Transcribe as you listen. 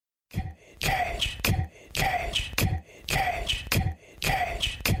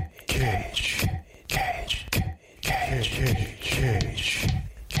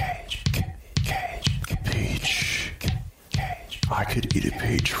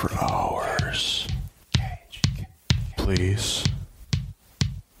cage for hours. Please.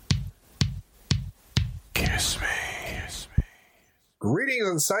 Kiss me. Greetings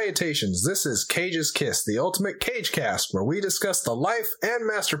and salutations. This is Cage's Kiss, the ultimate cage cast, where we discuss the life and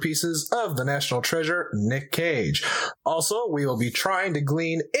masterpieces of the national treasure, Nick Cage. Also, we will be trying to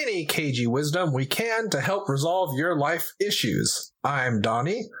glean any cagey wisdom we can to help resolve your life issues. I'm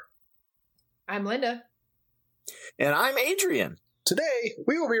Donnie. I'm Linda. And I'm Adrian. Today,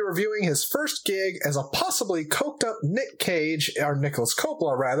 we will be reviewing his first gig as a possibly coked-up Nick Cage, or Nicholas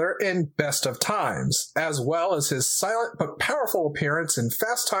Coppola rather, in Best of Times, as well as his silent but powerful appearance in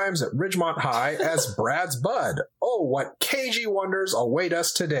Fast Times at Ridgemont High as Brad's Bud. Oh, what cagey wonders await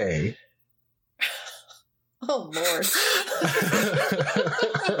us today. Oh, Lord.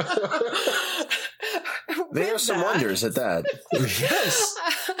 There are some wonders at that. Yes.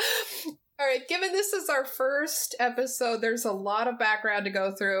 All right, given this is our first episode, there's a lot of background to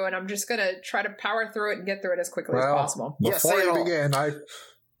go through, and I'm just going to try to power through it and get through it as quickly as possible. Before we begin, I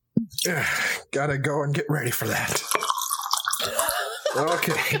gotta go and get ready for that.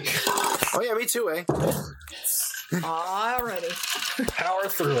 Okay. Oh, yeah, me too, eh? Alrighty. Power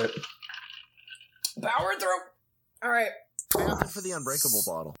through it. Power through. All right. I opted for the unbreakable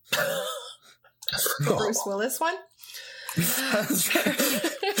bottle. Bruce Willis one?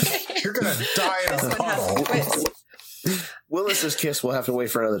 You're gonna die in a puddle. Willis's kiss will have to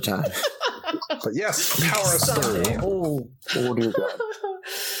wait for another time. But yes, power us through. Oh dear God.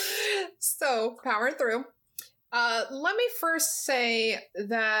 So, power through. Let me first say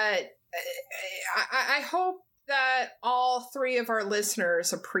that I hope that all three of our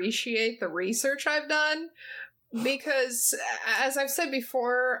listeners appreciate the research I've done. Because, as I've said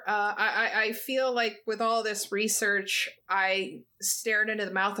before, I feel like with all this research, I stared into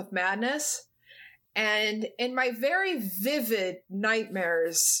the mouth of madness. And in my very vivid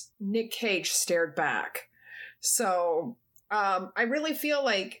nightmares, Nick Cage stared back. So I really feel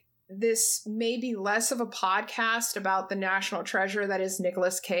like this may be less of a podcast about the national treasure that is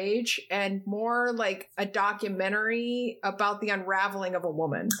Nicolas Cage and more like a documentary about the unraveling of a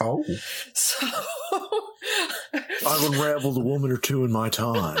woman. Oh. So I've unraveled a woman or two in my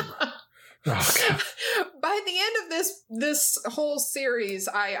time. Okay. By the end of this whole series,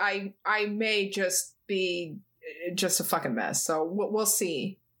 I may just be just a fucking mess. So we'll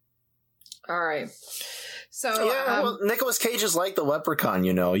see. All right. So yeah, well, Nicolas Cage is like the leprechaun,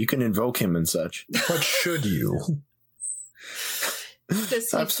 you know. You can invoke him and such. But should you?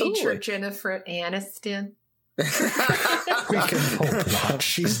 Does he Absolutely. feature Jennifer Aniston? We can hope not.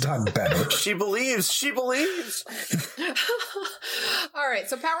 She's done better. She believes. She believes. All right,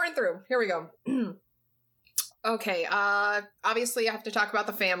 so powering through. Here we go. Okay, obviously I have to talk about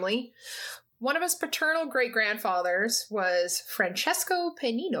the family. One of his paternal great-grandfathers was Francesco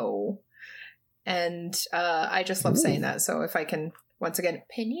Pennino. And I just love saying that. So if I can, once again,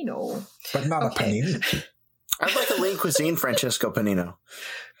 Pennino. But not a panini. I'd like a lean cuisine, Francesco Pennino.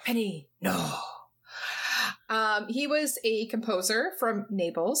 Pennino. He was a composer from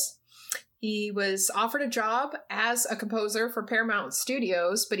Naples. He was offered a job as a composer for Paramount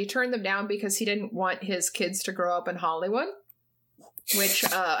Studios, but he turned them down because he didn't want his kids to grow up in Hollywood. Which,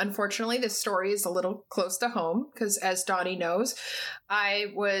 unfortunately, this story is a little close to home because, as Donnie knows,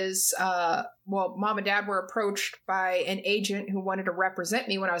 I was, Mom and Dad were approached by an agent who wanted to represent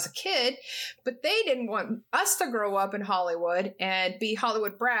me when I was a kid, but they didn't want us to grow up in Hollywood and be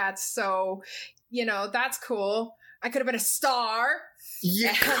Hollywood brats. So, you know, that's cool. I could have been a star.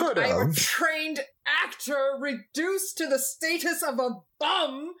 You could have. I'm a trained actor reduced to the status of a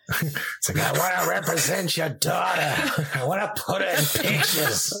bum. It's like, I want to represent your daughter. I want to put her in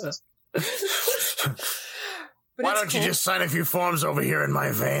pictures. Why don't you just sign a few forms over here in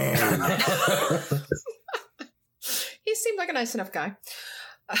my van? He seemed like a nice enough guy.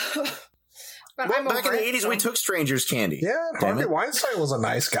 But well, back in the 80s, we took strangers' candy. Yeah, Harvey Weinstein was a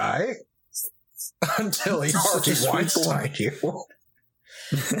nice guy. Until he Harvey Weinstein you.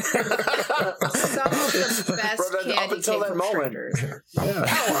 Some of the best candy up until came that from moment. strangers.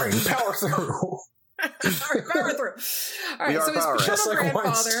 Power through. All right, power through. All right, so his paternal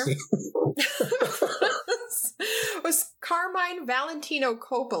grandfather was Carmine Valentino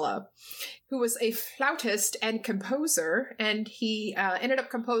Coppola, who was a flautist and composer, and he ended up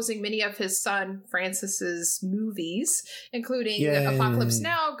composing many of his son Francis's movies, including Apocalypse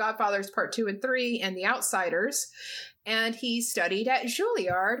Now, Godfathers Part 2 and 3, and The Outsiders. And he studied at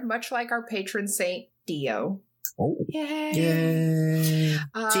Juilliard, much like our patron saint Dio. Oh. Yay!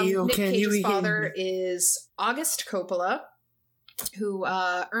 Dio, Nick can Cage's you father is August Coppola, who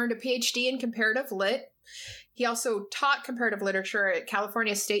earned a PhD in comparative lit. He also taught comparative literature at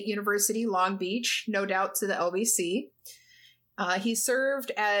California State University, Long Beach, no doubt to the LBC. He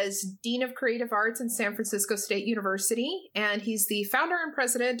served as Dean of Creative Arts in San Francisco State University, and he's the founder and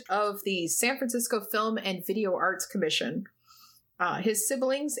president of the San Francisco Film and Video Arts Commission. His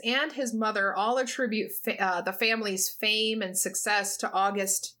siblings and his mother all attribute the family's fame and success to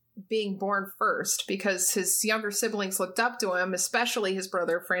August being born first, because his younger siblings looked up to him, especially his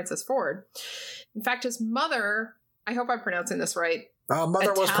brother, Francis Ford. In fact, his mother, I hope I'm pronouncing this right.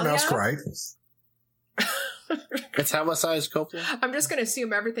 Mother was pronounced right. Italicized Coppola? I'm just going to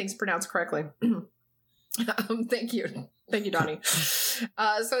assume everything's pronounced correctly. Thank you. Thank you, Donnie.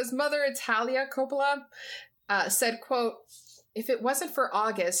 So his mother, Italia Coppola, said, quote, "If it wasn't for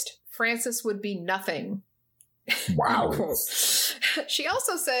August, Francis would be nothing." Wow. She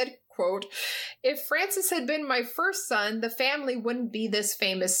also said, quote, "If Francis had been my first son, the family wouldn't be this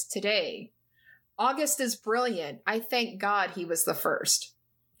famous today. August is brilliant. I thank God he was the first."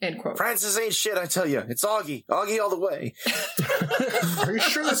 End quote. Francis ain't shit, I tell you. It's Augie. Augie all the way. Are you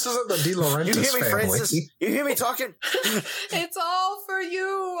sure this isn't the De Laurentiis You hear me, family? Francis? You hear me talking? It's all for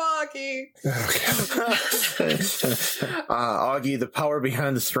you, Augie. Okay. Augie, the power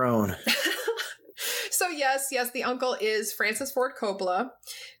behind the throne. So yes, the uncle is Francis Ford Coppola,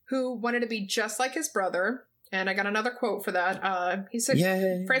 who wanted to be just like his brother. And I got another quote for that. He said,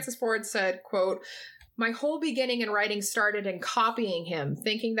 Yay. Francis Ford said, quote, "My whole beginning in writing started in copying him,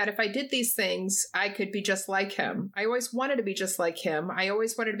 thinking that if I did these things, I could be just like him. I always wanted to be just like him. I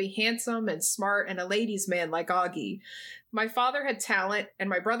always wanted to be handsome and smart and a ladies' man like Augie. My father had talent and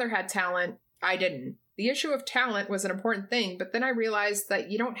my brother had talent. I didn't. The issue of talent was an important thing, but then I realized that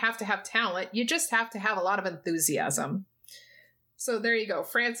you don't have to have talent. You just have to have a lot of enthusiasm." So there you go.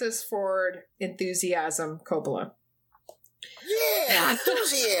 Francis Ford Enthusiasm Coppola. Yeah,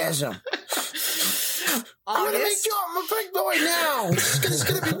 enthusiasm. I'm going to make you a big boy now. It's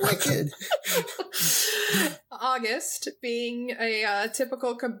going to be wicked. August, being a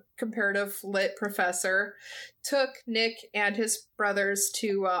typical comparative lit professor, took Nick and his brothers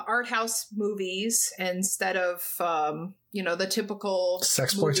to art house movies instead of, the typical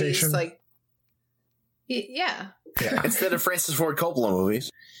Sexploitation? movies, like, yeah. Instead of Francis Ford Coppola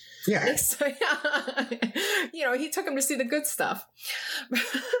movies. Yeah. So, yeah. He took him to see the good stuff.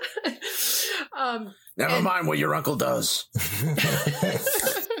 Never mind what your uncle does.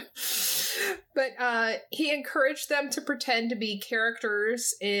 But he encouraged them to pretend to be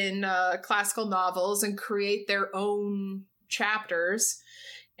characters in classical novels and create their own chapters.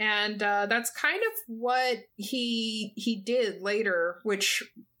 And that's kind of what he did later, which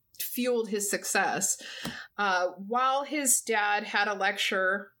fueled his success. While his dad had a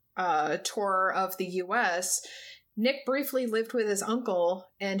lecture tour of the U.S., Nick briefly lived with his uncle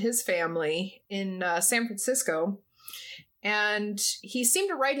and his family in San Francisco. And he seemed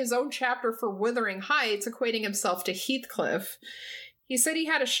to write his own chapter for Wuthering Heights, equating himself to Heathcliff. He said he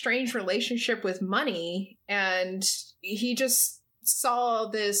had a strange relationship with money, and he just saw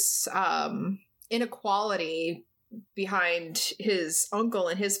this inequality behind his uncle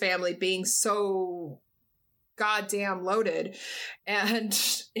and his family being so goddamn loaded, and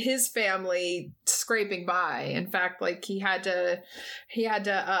his family scraping by. In fact, like he had to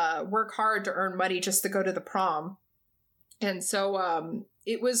work hard to earn money just to go to the prom. And so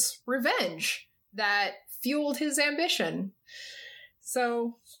it was revenge that fueled his ambition.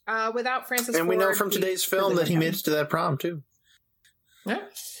 So without Francis and Ford, we know from today's film that he made it to that prom too. Yeah.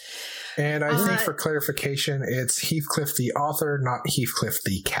 And I think for clarification, it's Heathcliff the author, not Heathcliff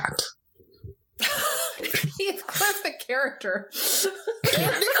the cat. Heathcliff the character.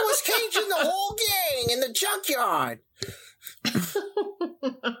 Nicolas Cage and the whole gang in the junkyard.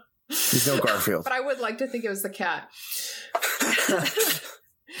 He's no Garfield. But I would like to think it was the cat.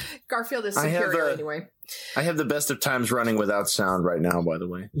 Garfield is superior anyway. I have the best of times running without sound right now, by the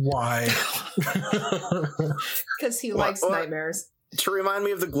way. Why? Because he likes nightmares. To remind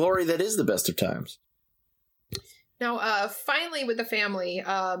me of the glory that is the best of times. Now, finally with the family,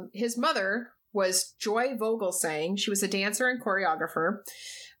 his mother was Joy Vogelsang. She was a dancer and choreographer.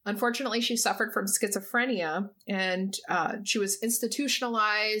 Unfortunately, she suffered from schizophrenia, and she was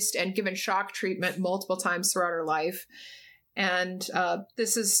institutionalized and given shock treatment multiple times throughout her life. And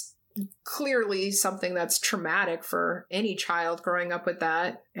this is clearly something that's traumatic for any child growing up with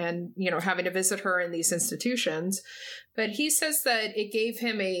that and, having to visit her in these institutions. But he says that it gave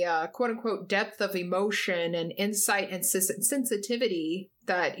him a quote unquote depth of emotion and insight and sensitivity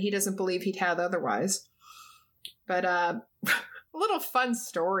that he doesn't believe he'd have otherwise. But A little fun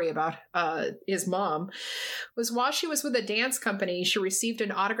story about his mom was while she was with a dance company, she received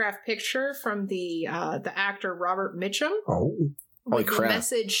an autographed picture from the actor Robert Mitchum. Oh. With the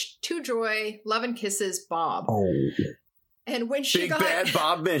message, "To Joy, love and kisses, Bob." Oh. And when she Big bad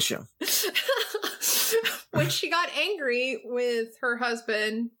Bob Mitchum. When she got angry with her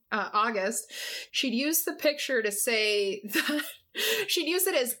husband, August, she'd use the picture to say that she'd use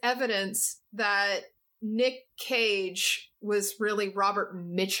it as evidence that Nick Cage was really Robert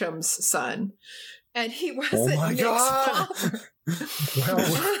Mitchum's son. And he wasn't Nick's father.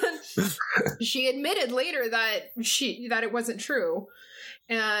 Well, she admitted later that it wasn't true.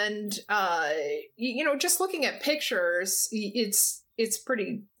 And just looking at pictures, it's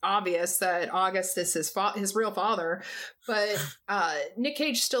pretty obvious that August is his real father. But Nick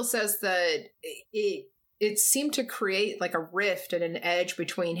Cage still says that it seemed to create like a rift and an edge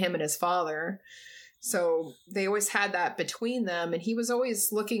between him and his father. So they always had that between them, and he was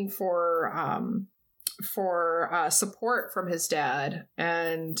always looking for support from his dad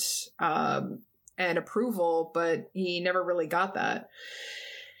and approval, but he never really got that.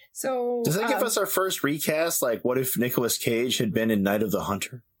 So does that give us our first recast? Like, what if Nicolas Cage had been in Night of the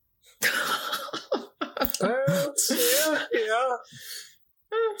Hunter? yeah.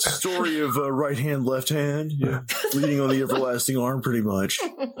 Story of right hand, left hand, leaning on the everlasting arm, pretty much.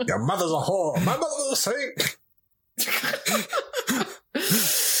 Your mother's a whore. My mother's a saint.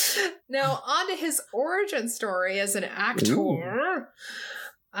 Now, on to his origin story as an actor.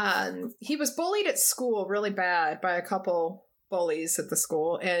 He was bullied at school really bad by a couple bullies at the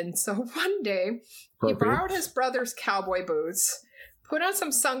school. And so one day, he borrowed his brother's cowboy boots, put on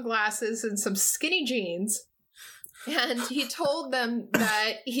some sunglasses and some skinny jeans, and he told them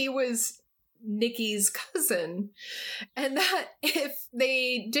that he was Nikki's cousin, and that if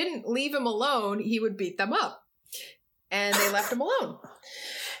they didn't leave him alone, he would beat them up. And they left him alone.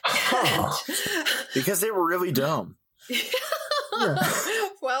 Because they were really dumb.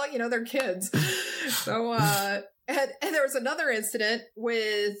 Well, they're kids. So, and there was another incident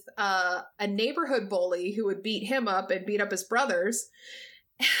with a neighborhood bully who would beat him up and beat up his brothers.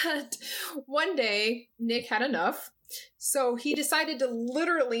 And one day, Nick had enough. So he decided to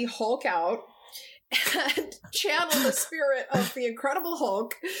literally Hulk out and channel the spirit of the Incredible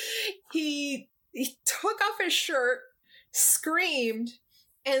Hulk. He took off his shirt, screamed,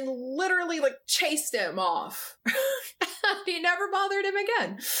 and literally chased him off. He never bothered him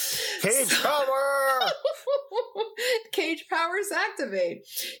again. Cage power! Cage powers activate.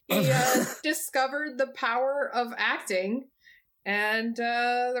 He discovered the power of acting, and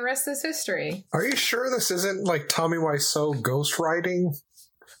the rest is history. Are you sure this isn't like Tommy Wiseau ghostwriting?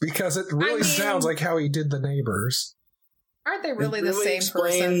 Because it really sounds like how he did The Neighbors. Aren't they really the same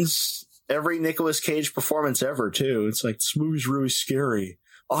explains person? Every Nicolas Cage performance ever, too. It's like, this movie's really scary.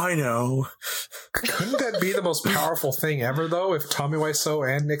 I know. Couldn't that be the most powerful thing ever, though, if Tommy Wiseau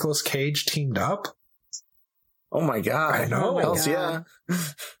and Nicolas Cage teamed up? Oh my god. I know. Oh God. Yeah.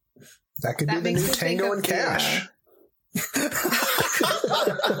 That could be the new Tango and Cash.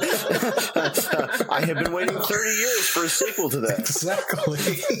 I have been waiting 30 years for a sequel to that. Exactly.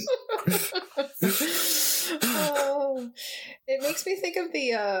 It makes me think of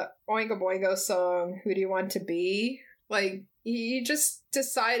the Oingo Boingo song, Who Do You Want to Be? Like, he just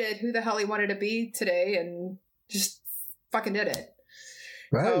decided who the hell he wanted to be today and just fucking did it.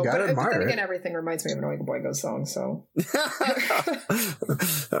 Well, you gotta admire but then again, it. everything reminds me of an Oingo Boingo song, so.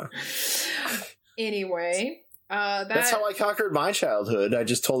 Anyway, that's how I conquered my childhood. I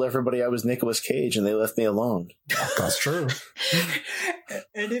just told everybody I was Nicolas Cage and they left me alone. That's true.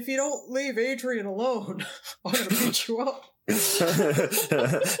 And if you don't leave Adrian alone, I'm gonna beat you up.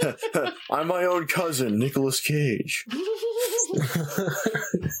 I'm my own cousin, Nicolas Cage.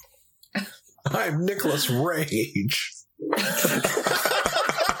 I'm Nicolas Rage.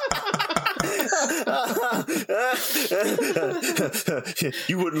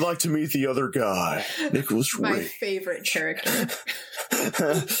 You wouldn't like to meet the other guy, Nicolas Rage. My favorite character.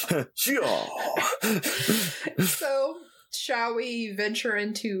 So, shall we venture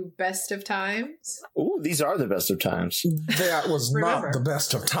into best of times? Ooh, these are the best of times. That was not the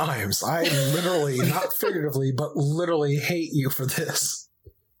best of times. I literally, not figuratively, but literally hate you for this.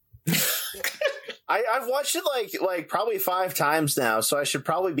 I've watched it like probably 5 times now, so I should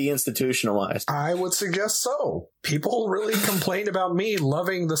probably be institutionalized. I would suggest so. People really complain about me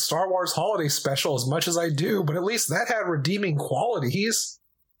loving the Star Wars Holiday Special as much as I do, but at least that had redeeming qualities.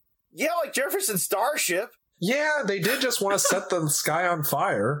 Yeah, like Jefferson Starship. Yeah, they did just want to set the sky on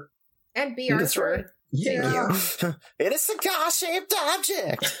fire. And be Arthur. Right. Yeah. It is a cigar-shaped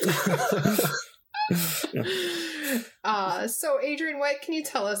object. So, Adrian, what can you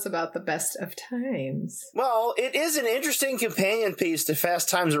tell us about the Best of Times? Well, it is an interesting companion piece to Fast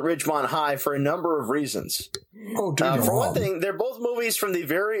Times at Ridgemont High for a number of reasons. Oh, For one thing, they're both movies from the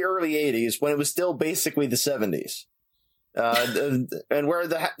very early 80s when it was still basically the 70s. And where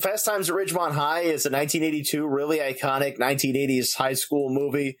the Fast Times at Ridgemont High is a 1982 really iconic 1980s high school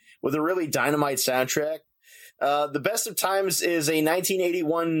movie with a really dynamite soundtrack. The Best of Times is a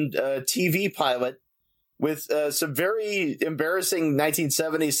 1981 TV pilot with some very embarrassing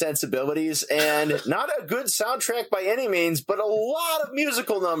 1970s sensibilities and not a good soundtrack by any means, but a lot of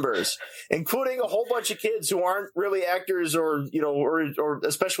musical numbers, including a whole bunch of kids who aren't really actors or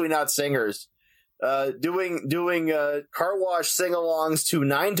especially not singers. Doing car wash sing-alongs to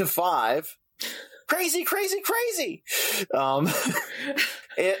 9 to 5. Crazy, crazy, crazy. And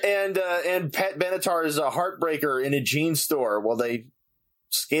Pat Benatar's a heartbreaker in a jeans store while they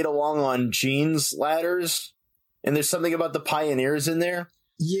skate along on jeans ladders. And there's something about the Pioneers in there.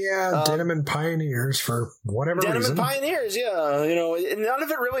 Yeah, Denim and Pioneers for whatever reason. Denim and Pioneers, yeah. None of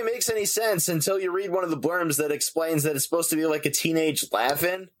it really makes any sense until you read one of the blurbs that explains that it's supposed to be like a teenage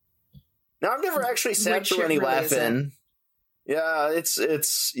laugh-in. Now, I've never actually sat through any really laugh-in. Yeah, it's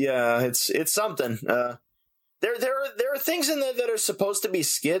something. There are things in there that are supposed to be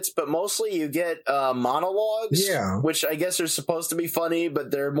skits, but mostly you get monologues, which I guess are supposed to be funny,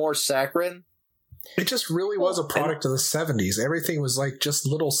 but they're more saccharine. It just really was a product of the 70s. Everything was like just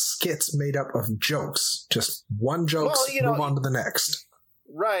little skits made up of jokes. Just one joke, move on to the next.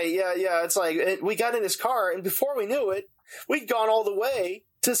 Right, yeah. It's like we got in his car, and before we knew it, we'd gone all the way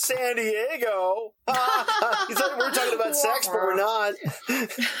to San Diego. He's like, we're talking about sex, but we're not.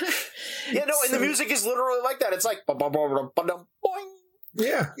 Yeah, no, and the music is literally like that. It's like, boing.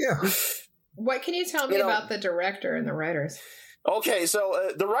 Yeah. What can you tell me about the director and the writers? Okay,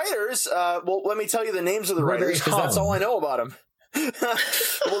 so the writers, well, let me tell you the names of the writers, because that's all I know about them.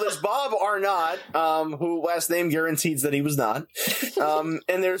 Well, there's Bob Arnott, who last name guarantees that he was not.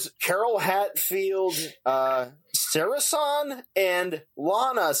 And there's Carol Hatfield Saracen and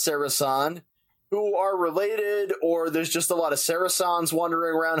Lana Saracen, who are related, or there's just a lot of Saracens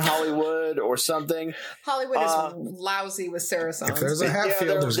wandering around Hollywood or something. Hollywood is lousy with Saracens. If there's a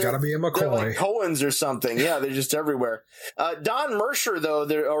Hatfield, there's got to be a McCoy. They're like Coens or something. Yeah, they're just everywhere. Don Misher, though,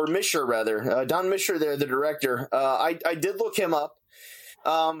 or Misher, rather. Don Misher, there, the director. I did look him up.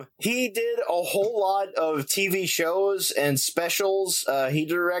 He did a whole lot of TV shows and specials. He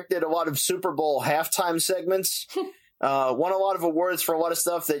directed a lot of Super Bowl halftime segments. Won a lot of awards for a lot of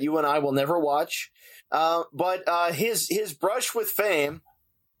stuff that you and I will never watch. But his brush with fame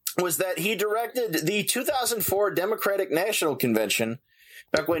was that he directed the 2004 Democratic National Convention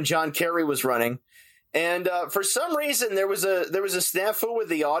back when John Kerry was running. And for some reason, there was a snafu with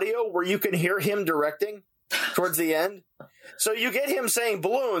the audio where you can hear him directing towards the end. So you get him saying,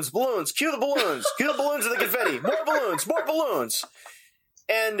 balloons, cue the balloons and the confetti, more balloons.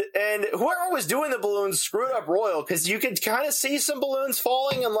 And whoever was doing the balloons screwed up royal, because you could kind of see some balloons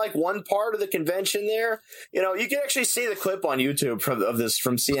falling in like one part of the convention there. You can actually see the clip on YouTube from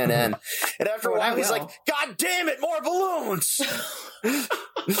CNN. And after a while, he's like, God damn it, more balloons!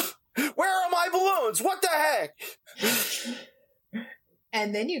 Where are my balloons? What the heck?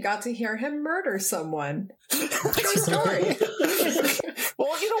 And then you got to hear him murder someone. True story.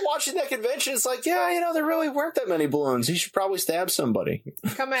 Well, watching that convention, it's like, there really weren't that many balloons. He should probably stab somebody.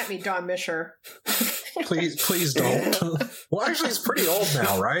 Come at me, Don Misher. Please don't. Well, actually, he's pretty old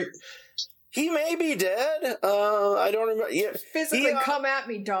now, right? He may be dead. I don't remember. Yeah, physically come at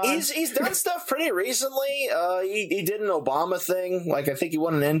me, Don. He's done stuff pretty recently. He did an Obama thing. Like, I think he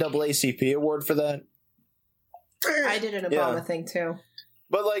won an NAACP award for that. I did an Obama thing too.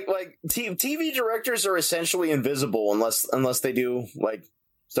 But like TV directors are essentially invisible unless they do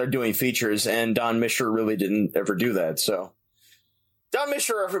start doing features, and Don Misher really didn't ever do that. So, Don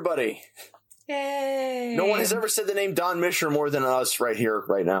Misher, everybody! Yay! No one has ever said the name Don Misher more than us right here,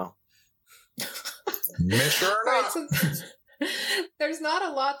 right now. Misher or not? Right, so there's not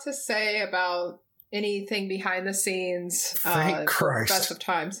a lot to say about anything behind the scenes. Thank Christ. Best of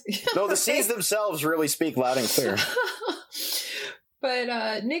Times. No, the scenes themselves really speak loud and clear.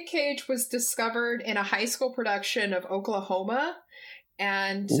 But Nick Cage was discovered in a high school production of Oklahoma,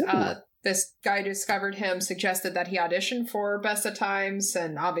 and this guy who discovered him suggested that he audition for Best of Times,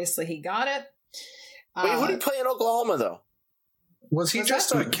 and obviously he got it. Wait, who did he play in Oklahoma, though? Was he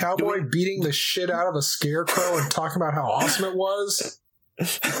just a cowboy beating the shit out of a scarecrow and talking about how awesome it was?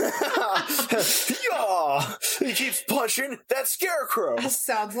 Yeah, he keeps punching that scarecrow. That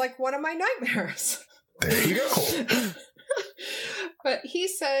sounds like one of my nightmares. There you go. But he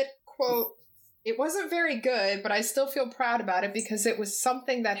said, quote, It wasn't very good, but I still feel proud about it because it was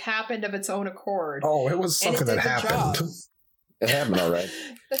something that happened of its own accord. Oh, it was something that happened. Job. It happened all right.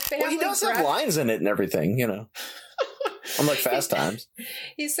 Well, he does have lines in it and everything, you know. Unlike Fast Times.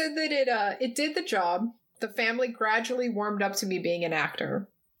 He said that it did the job. The family gradually warmed up to me being an actor.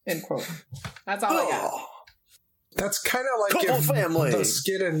 End quote. That's all I got. That's kind of like the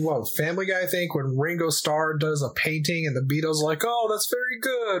skit in Family Guy, I think, when Ringo Starr does a painting and the Beatles are like, oh, that's very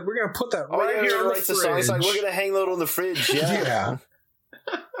good. We're going to put that right here on the fridge. It's like, we're going to hang that on the fridge. Yeah.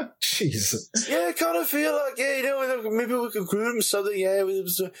 Jesus. Yeah, I kind of feel like, maybe we could group something. Yeah,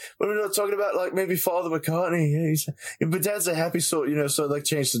 we're not talking about like maybe Father McCartney. Yeah, but Dad's a happy sort, so I'd like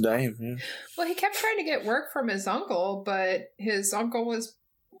to change the name. Yeah. Well, he kept trying to get work from his uncle, but his uncle was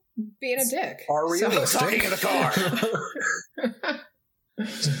being a dick. Talking in the car.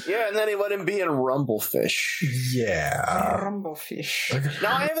 Yeah, and then he let him be in Rumblefish. Yeah. Rumblefish.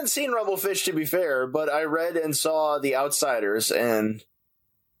 Now, I haven't seen Rumblefish, to be fair, but I read and saw The Outsiders, and,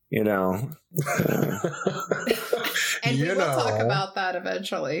 and we will talk about that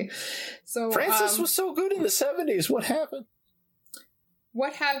eventually. So Francis was so good in the 70s. What happened?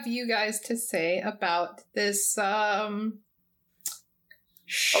 What have you guys to say about this show?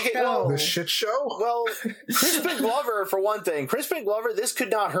 The shit show? Well, Crispin Glover, for one thing. Crispin Glover, this could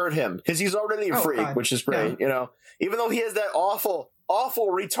not hurt him because he's already a freak, God. Which is great. Yeah. Even though he has that awful,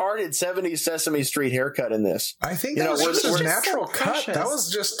 retarded 70s Sesame Street haircut in this. I think that was just his natural cut. That was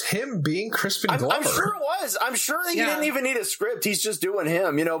just him being Crispin Glover. I'm sure it was. I'm sure that he didn't even need a script. He's just doing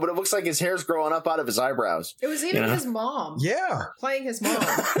him, but it looks like his hair's growing up out of his eyebrows. It was even his mom. Yeah. Playing his mom.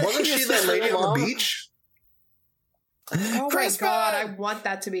 Wasn't she that lady on the beach? Oh my God, I want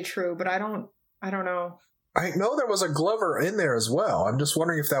that to be true, but I don't know. I know there was a Glover in there as well. I'm just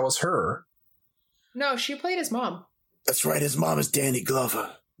wondering if that was her. No, she played his mom. That's right, his mom is Danny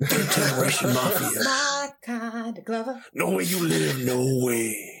Glover. Third generation mafia. My kind of Glover. No way you live, no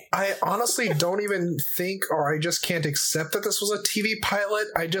way. I honestly don't even think, or I just can't accept that this was a TV pilot.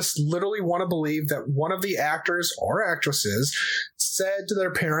 I just literally want to believe that one of the actors or actresses said to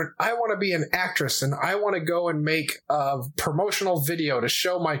their parent, I want to be an actress and I want to go and make a promotional video to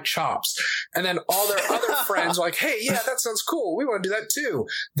show my chops. And then all their other friends were like, hey, yeah, that sounds cool. We want to do that too.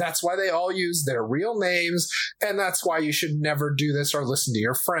 That's why they all use their real names. And that's why you should never do this or listen to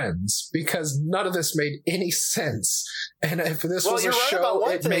your friends, because none of this made any sense. And if this was a show,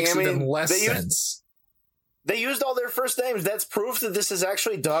 it makes even less sense. They used all their first names. That's proof that this is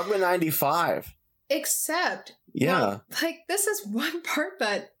actually Dogma 95. Except, this is one part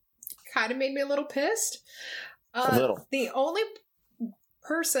that kind of made me a little pissed. A little. The only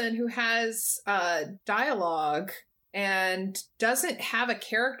person who has dialogue and doesn't have a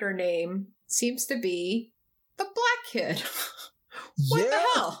character name seems to be the black kid. What the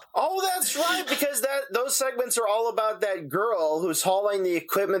hell? Oh, that's right, because those segments are all about that girl who's hauling the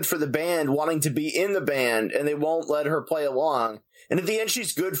equipment for the band, wanting to be in the band, and they won't let her play along. And at the end,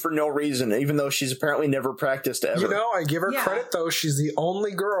 she's good for no reason, even though she's apparently never practiced ever. I give her credit, though. She's the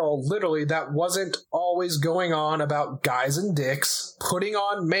only girl, literally, that wasn't always going on about guys and dicks, putting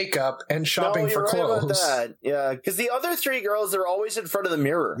on makeup, and shopping for clothes. About that. Yeah, because the other three girls, they're always in front of the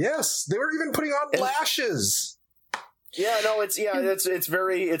mirror. Yes, they were even putting on lashes. Yeah, no, it's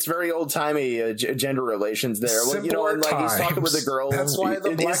very old timey gender relations there. Simpler and times. He's talking with the girl. That's why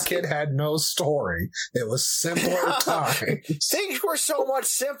the black kid had no story. It was simpler times. Things were so much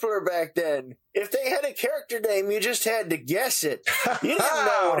simpler back then. If they had a character name, you just had to guess it. You didn't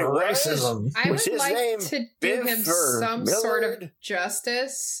know what it Racism. was. I would like to do him some sort of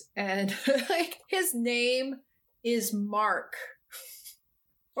justice, and his name is Mark.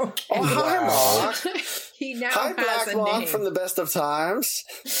 Okay. Oh, hi, Mark. He now hi, has Black a Mark name from the Best of Times.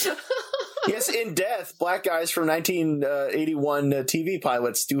 Yes, in death, black guys from 1981 TV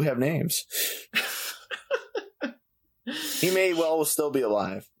pilots do have names. He may well still be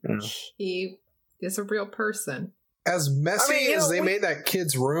alive. He is a real person. As messy as they made that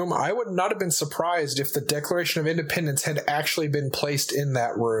kid's room, I would not have been surprised if the Declaration of Independence had actually been placed in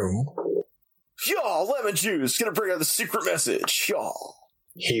that room. Y'all, lemon juice, gonna bring out the secret message. Y'all.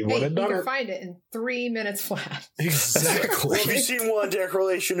 He would have done it. You can find it in 3 minutes flat. Exactly. Well, if you've seen one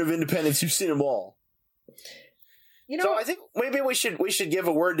Declaration of Independence, you've seen them all. So I think maybe we should give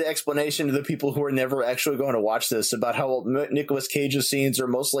a word to explanation to the people who are never actually going to watch this about how Nicolas Cage's scenes are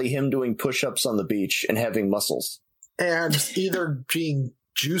mostly him doing push-ups on the beach and having muscles. And either being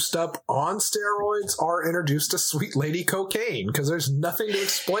juiced up on steroids or introduced to sweet lady cocaine, because there's nothing to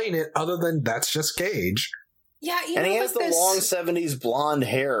explain it other than that's just Cage. Yeah, and he has the long 70s blonde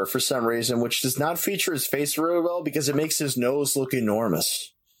hair for some reason, which does not feature his face very well because it makes his nose look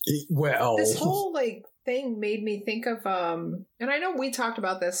enormous. Well, This whole like thing made me think of and I know we talked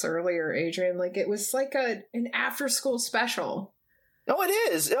about this earlier, Adrian, like it was like an after school special. No, it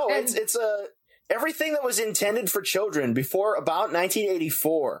is. No, And- it's everything that was intended for children before about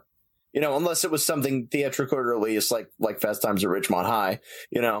 1984. Unless it was something theatrical release like Fast Times at Ridgemont High,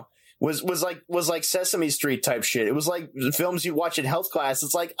 was like Sesame Street type shit. It was like films you watch in health class.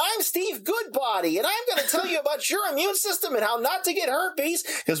 It's like, I'm Steve Goodbody, and I'm going to tell you about your immune system and how not to get herpes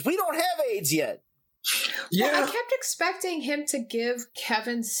because we don't have AIDS yet. yeah. Well, I kept expecting him to give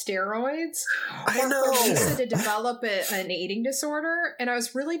Kevin steroids I or know. for Lisa to develop an eating disorder, and I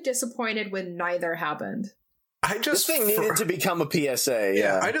was really disappointed when neither happened. This thing needed to become a PSA.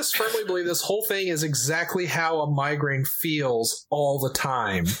 Yeah. I just firmly believe this whole thing is exactly how a migraine feels all the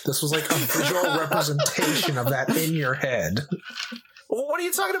time. This was like a visual representation of that in your head. Well, what are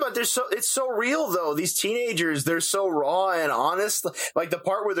you talking about? It's so real, though. These teenagers, they're so raw and honest. Like the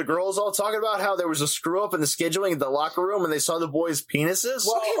part where the girls all talking about how there was a screw up in the scheduling in the locker room and they saw the boys' penises.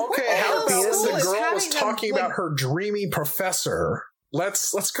 Well, okay, how else penis the is girl was having them, talking like- about her dreamy professor.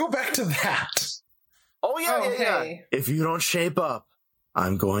 Let's go back to that. Oh, yeah, yeah. Hey. If you don't shape up,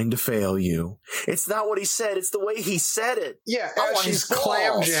 I'm going to fail you. It's not what he said. It's the way he said it. Yeah, Oh, as she's his balls.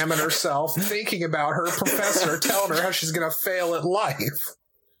 clam jamming herself, thinking about her professor telling her how she's going to fail at life.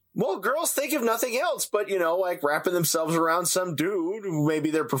 Well, girls think of nothing else but, like wrapping themselves around some dude who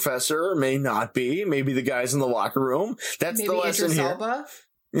maybe their professor, may not be, maybe the guys in the locker room. That's Maybe the lesson Idris here. Elba.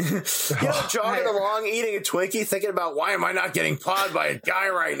 Jogging along, eating a Twinkie, tithinking about why am I not getting pawed by a guy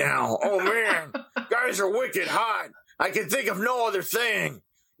right now? Oh man, guys are wicked hot. I can think of no other thing.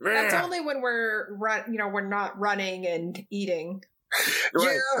 Man. That's only when we're we're not running and eating.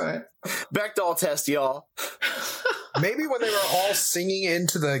 Right. Yeah, Bechdel test, y'all. maybe when they were all singing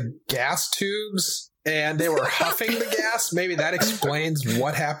into the gas tubes and they were huffing the gas, maybe that explains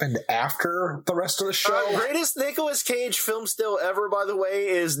what happened after the rest of the show. Greatest Nicolas Cage film still ever, by the way,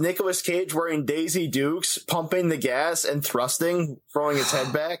 is Nicolas Cage wearing Daisy Dukes, pumping the gas and thrusting, throwing his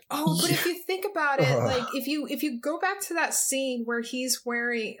head back. Oh, but if you think about it, like if you go back to that scene where he's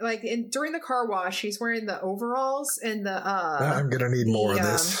wearing during the car wash, he's wearing the overalls and the I'm going to need more of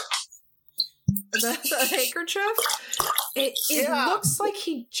this. the handkerchief. It Yeah. looks like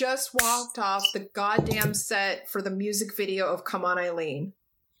he just walked off the goddamn set for the music video of "Come On, Eileen."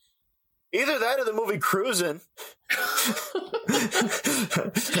 Either that or the movie Cruisin'.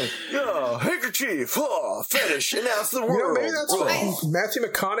 Yeah, handkerchief, fetish, announce the world. Maybe that's what Matthew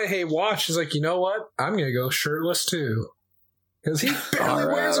McConaughey watched. He's like, you know what? I'm going to go shirtless too. Because he barely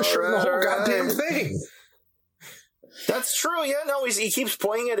wears a shirt in the whole goddamn thing. That's true. Yeah, no, he keeps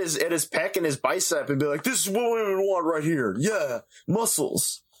pointing at his pec and his bicep and be like, "This is what we want right here." Yeah,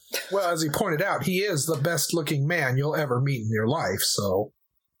 muscles. Well, as he pointed out, he is the best looking man you'll ever meet in your life. So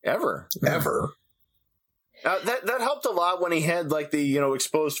Ever. ever. That helped a lot when he had like the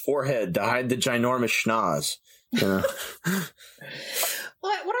exposed forehead to hide the ginormous schnoz.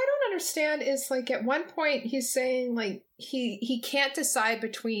 What I don't understand is like at one point he's saying like he can't decide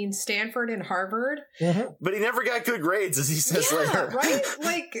between Stanford and Harvard. But he never got good grades, as he says later. Right?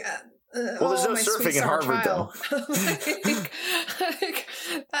 Like, Well, there's no my sweet surfing in summer Harvard, child.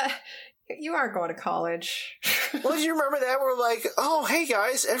 You are going to college. Well, do you remember that? We're like, oh, hey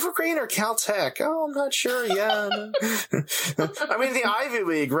guys, Evergreen or Caltech? Oh, I'm not sure. Yeah. I mean, the Ivy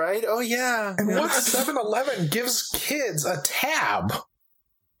League, right? Oh, yeah. And what 7-Eleven gives kids a tab?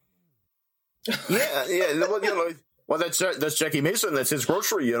 Yeah. Well, that's Jackie Mason. That's his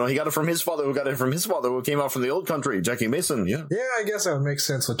grocery. He got it from his father, who got it from his father, who came out from the old country. Jackie Mason. Yeah. Yeah, I guess that would make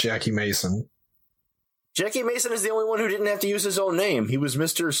sense with Jackie Mason. Jackie Mason is the only one who didn't have to use his own name. He was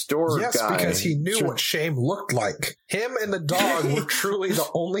Mr. Store Yes, Guy. because he knew what shame looked like. Him and the dog were truly the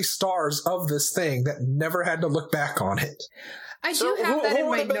only stars of this thing that never had to look back on it. I do have that in my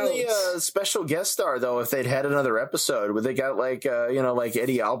would have been notes. the special guest star, though, if they'd had another episode? Would they got like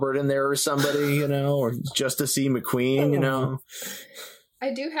Eddie Albert in there or somebody, or Justice E. McQueen,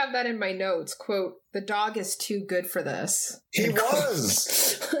 I do have that in my notes. Quote, "The dog is too good for this." He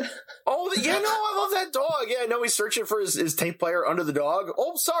was. Oh, yeah, no, I love that dog. Yeah, no, he's searching for his tape player under the dog.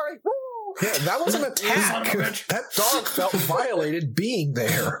 Oh, sorry. Woo! Yeah, that was an attack. That dog felt violated being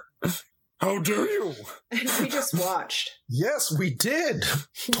there. How dare you? And we just watched. Yes, we did.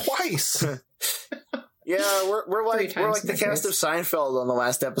 Twice. Yeah, we're like times the in cast of this. Seinfeld on the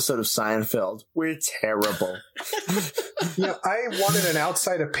last episode of Seinfeld. We're terrible. I wanted an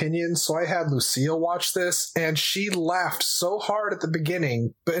outside opinion, so I had Lucille watch this, and she laughed so hard at the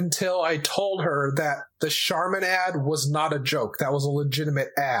beginning, but until I told her that the Charmin ad was not a joke. That was a legitimate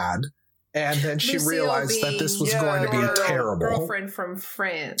ad. And then she Lucille realized that this was being going to be your terrible. girlfriend from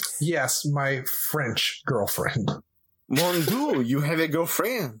France. Yes, my French girlfriend. Mon Dieu, you have a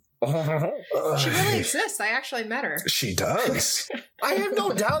girlfriend. She really exists. I actually met her. She does. I have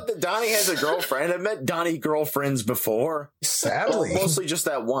no doubt that Donnie has a girlfriend. I've met Donnie girlfriends before. Sadly. Mostly just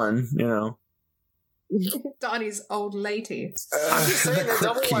that one, you know. Donnie's old lady. I'm just saying the that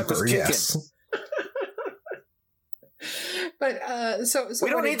double Crypt life was Keeper, kicking. yes. But so We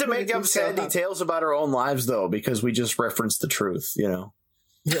don't need to make up sad about? details about our own lives, though, because we just referenced the truth, you know.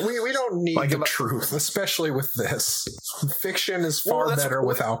 Yeah, we don't need Like the about- truth, especially with this. Fiction is Well, far that's- better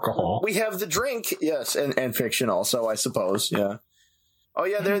with alcohol. We have the drink, yes, and fiction also, I suppose, yeah. Oh,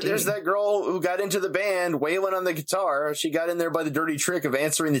 yeah, there's that girl who got into the band, wailing on the guitar. She got in there by the dirty trick of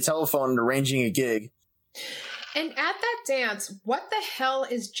answering the telephone and arranging a gig. And at that dance, what the hell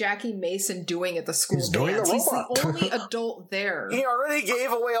is Jackie Mason doing at the school He's doing dance? the He's the robot. only adult there. He already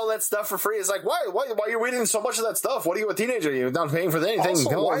gave away all that stuff for free. It's like, why are you reading so much of that stuff? What are you, a teenager? You're not paying for anything. Also,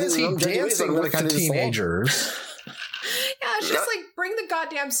 Come why on, is he I'm Cagey Wisdom. dancing I'm with gonna the cut this along. teenagers? Yeah, it's just like, bring the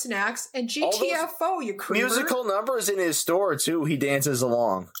goddamn snacks and All those GTFO, you creeper. Musical numbers in his store, too. He dances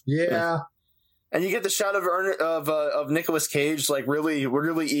along. Yeah. And you get the shot of Nicolas Cage, like really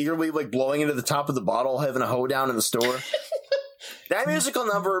eagerly, like blowing into the top of the bottle, having a hoedown in the store. That musical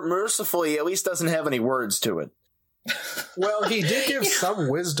number, mercifully, at least doesn't have any words to it. Well, he did give some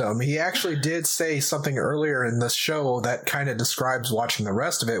wisdom. He actually did say something earlier in the show that kind of describes watching the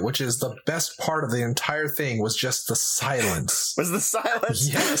rest of it, which is the best part of the entire thing was just the silence. Was the silence?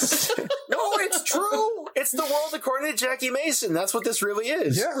 Yes. No, it's true. It's the world according to Jackie Mason. That's what this really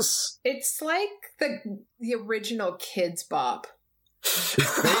is. Yes. It's like the original Kids Bop.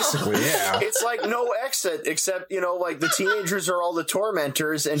 Basically, yeah. It's like no exit, except, you know, like the teenagers are all the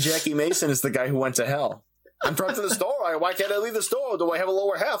tormentors and Jackie Mason is the guy who went to hell. I'm trapped in the store. Why can't I leave the store? Do I have a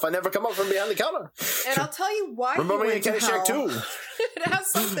lower half? I never come up from behind the counter. And I'll tell you why Remember he me in went to hell. Caddyshack 2? It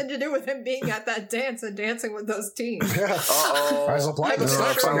has something to do with him being at that dance and dancing with those teens. Yeah. Uh-oh. I supplied the No,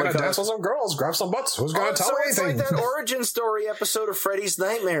 snacks. I'm finally going to cut. dance with some girls, grab some butts. Who's going to tell So me it's anything? like that origin story episode of Freddy's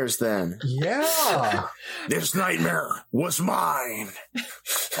Nightmares then. Yeah. This nightmare was mine.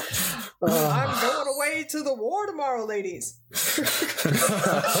 I'm going away to the war tomorrow, ladies.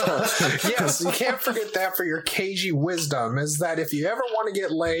 Yes, you can't forget that for your cagey wisdom, is that if you ever want to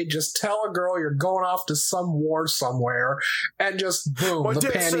get laid, just tell a girl you're going off to some war somewhere, and just boom, My the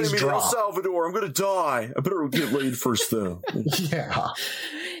dad's panties sending me to El drop. Salvador. I'm going to die. I better get laid first, though. Yeah.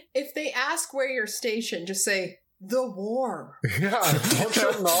 If they ask where you're stationed, just say, the war. Yeah, don't you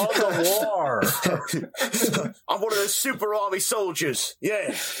know the war? I'm one of those super army soldiers. Yeah.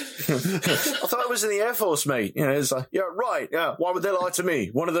 I thought I was in the Air Force, mate. You know, it's like, yeah, right. Yeah. Why would they lie to me?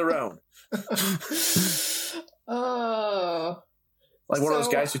 One of their own. Oh. Like one of those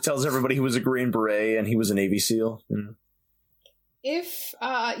So- guys who tells everybody he was a Green Beret and he was a Navy SEAL. You know? If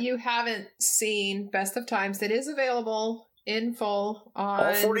you haven't seen Best of Times, it is available in full on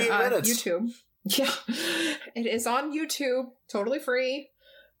All 48 minutes. YouTube. Yeah, it is on YouTube, totally free.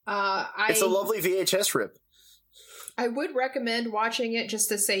 It's a lovely VHS rip. I would recommend watching it just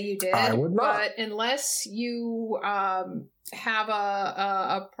to say you did. I would not. But unless you have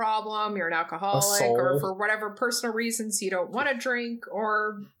a problem, you're an alcoholic, soul. or for whatever personal reasons you don't want to drink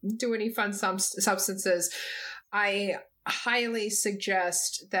or do any fun substances, I highly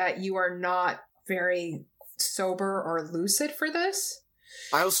suggest that you are not very sober or lucid for this.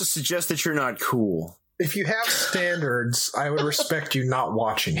 I also suggest that you're not cool. If you have standards, I would respect you not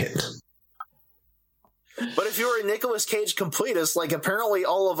watching it. But if you're a Nicolas Cage completist, like apparently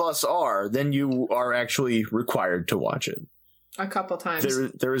all of us are, then you are actually required to watch it. A couple times.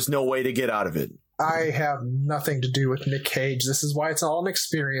 There is no way to get out of it. I have nothing to do with Nick Cage. This is why it's all an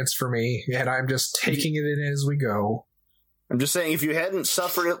experience for me, and I'm just taking it in as we go. I'm just saying, if you hadn't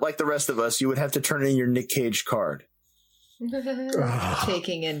suffered it like the rest of us, you would have to turn in your Nick Cage card.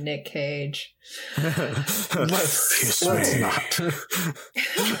 Taking in Nick Cage. Let's not.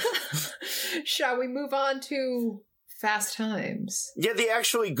 Shall we move on to Fast Times? Yeah, the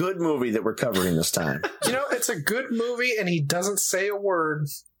actually good movie that we're covering this time. You know, it's a good movie, and he doesn't say a word.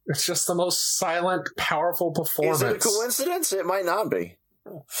 It's just the most silent, powerful performance. Is it a coincidence? It might not be.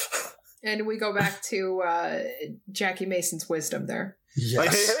 And we go back to Jackie Mason's wisdom there. Yes.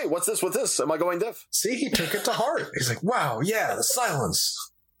 Like, hey, what's this with this? Am I going deaf? See, he took it to heart. He's like, wow, yeah, the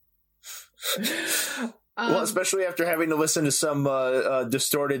silence. Well, especially after having to listen to some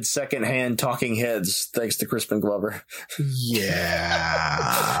distorted secondhand talking heads, thanks to Crispin Glover.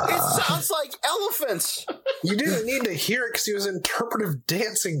 Yeah. It sounds like elephants. You didn't need to hear it because he was interpretive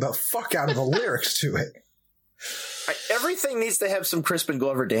dancing the fuck out of the lyrics to it. Everything needs to have some Crispin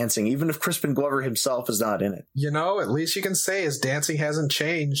Glover dancing, even if Crispin Glover himself is not in it. At least you can say his dancing hasn't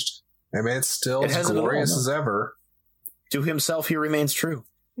changed. I mean, it's still as glorious as ever. To himself, he remains true.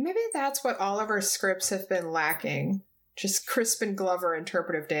 Maybe that's what all of our scripts have been lacking. Just Crispin Glover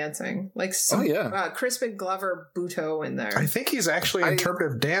interpretive dancing. Like Crispin Glover Buto in there. I think he's actually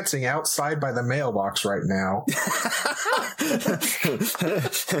interpretive dancing outside by the mailbox right now.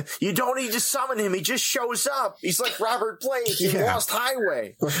 You don't need to summon him. He just shows up. He's like Robert Blake in Lost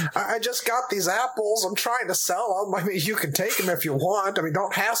Highway. I just got these apples. I'm trying to sell them. I mean, you can take them if you want. I mean,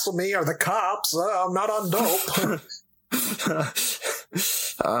 don't hassle me or the cops. I'm not on dope.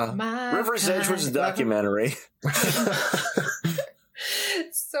 River's Edge was a documentary.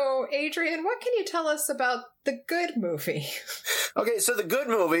 So, Adrian, what can you tell us about The Good Movie? Okay, so The Good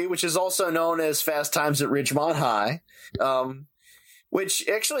Movie, which is also known as Fast Times at Ridgemont High, which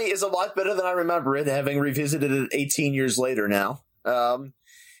actually is a lot better than I remember it, having revisited it 18 years later now,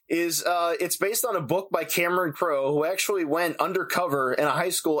 it's based on a book by Cameron Crowe, who actually went undercover in a high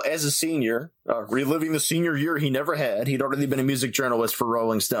school as a senior, reliving the senior year he never had. He'd already been a music journalist for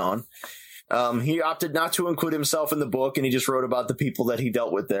Rolling Stone. He opted not to include himself in the book, and he just wrote about the people that he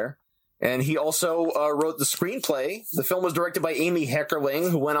dealt with there. And he also wrote the screenplay. The film was directed by Amy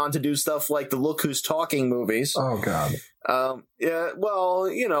Heckerling, who went on to do stuff like the Look Who's Talking movies. Oh, God. Yeah,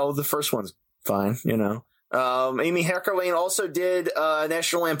 well, the first one's fine, Amy Heckerling also did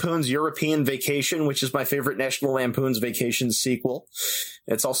National Lampoon's European Vacation, which is my favorite National Lampoon's Vacation sequel.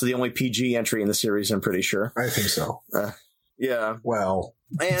 It's also the only PG entry in the series, I'm pretty sure. I think so. Yeah. Well.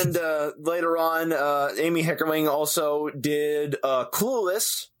 And later on, Amy Heckerling also did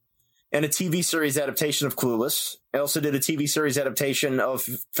Clueless and a TV series adaptation of Clueless. I also did a TV series adaptation of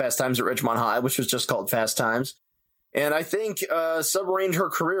Fast Times at Ridgemont High, which was just called Fast Times. And I think submarined her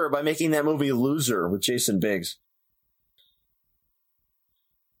career by making that movie Loser with Jason Biggs.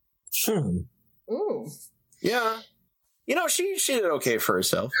 Ooh. Yeah. She did okay for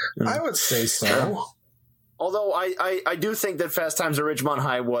herself. I would say so. Although I do think that Fast Times at Ridgemont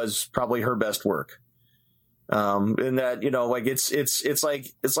High was probably her best work. In that,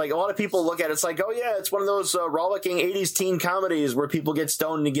 it's like a lot of people look at it, it's like, oh yeah, it's one of those rollicking 80s teen comedies where people get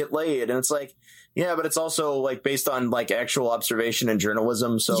stoned and get laid. And it's like, yeah, but it's also like based on like actual observation and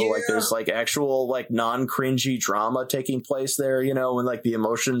journalism. So like there's like actual like non-cringy drama taking place there, and like the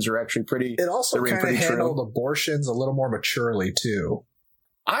emotions are actually pretty. It also kind of handled abortions a little more maturely too.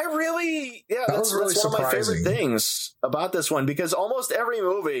 That's one of my favorite things about this one, because almost every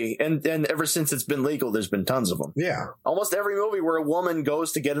movie, and ever since it's been legal, there's been tons of them. Yeah. Almost every movie where a woman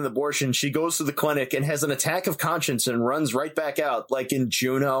goes to get an abortion, she goes to the clinic and has an attack of conscience and runs right back out, like in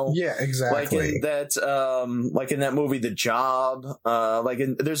Juno. Yeah, exactly. Like in that movie, The Job.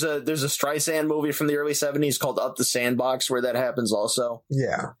 There's a Streisand movie from the early 70s called Up the Sandbox where that happens also.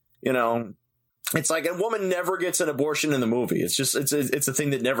 Yeah. It's like a woman never gets an abortion in the movie. It's just, it's a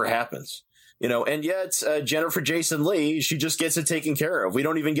thing that never happens, and yet Jennifer Jason Leigh, she just gets it taken care of. We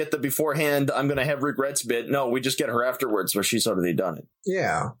don't even get the beforehand, I'm going to have regrets bit. No, we just get her afterwards where she's already done it.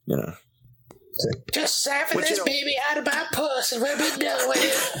 Yeah. Just siphon this baby out of my puss and we'll be done with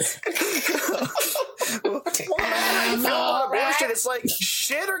it. Abortion, it's like,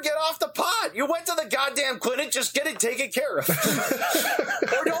 shit or get off the pot. You went to the goddamn clinic, just get it taken care of.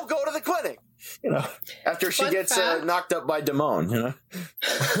 Or don't go to the clinic. After she gets knocked up by Damone,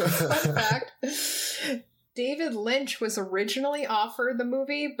 Fun fact. David Lynch was originally offered the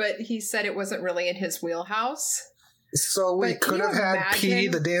movie, but he said it wasn't really in his wheelhouse. So we could have had P,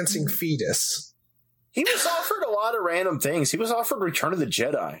 the dancing fetus. He was offered a lot of random things. He was offered Return of the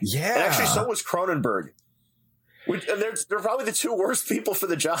Jedi. Yeah. And actually, so was Cronenberg. And they're probably the two worst people for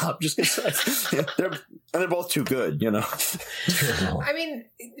the job, just because they're both too good, I mean,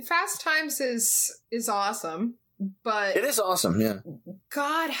 Fast Times is awesome, but it is awesome, yeah.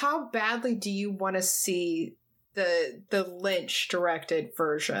 God, how badly do you want to see the Lynch directed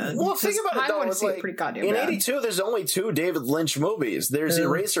version? Well, think about it though. It's like, pretty goddamn in bad. '82, there's only 2 David Lynch movies. There's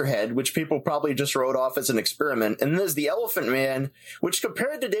Eraserhead, which people probably just wrote off as an experiment, and there's The Elephant Man, which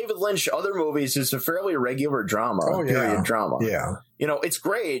compared to David Lynch other movies is a fairly regular drama, period drama. Yeah, it's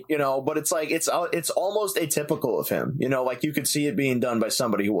great, but it's like it's almost atypical of him. Like you could see it being done by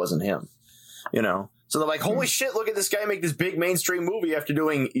somebody who wasn't him. So they're like, holy shit, look at this guy make this big mainstream movie after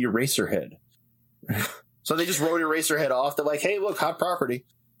doing Eraserhead. So they just wrote Eraserhead off. They're like, hey, look, hot property.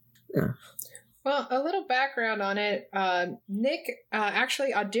 Yeah. Well, a little background on it. Nick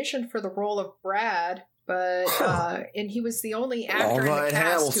actually auditioned for the role of Brad, but and he was the only actor in the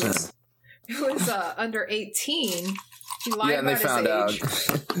cast who was under 18. He lied about his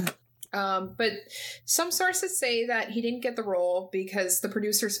age. But some sources say that he didn't get the role because the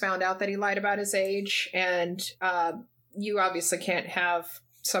producers found out that he lied about his age, and you obviously can't have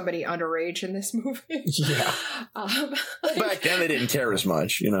somebody underage in this movie. Yeah. Back then, they didn't care as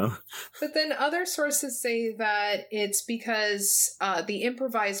much, you know. But then other sources say that it's because the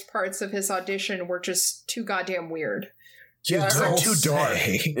improvised parts of his audition were just too goddamn weird. Yeah, don't too dark.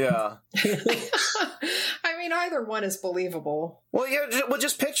 say. Yeah. I mean, either one is believable. Well, yeah. Well,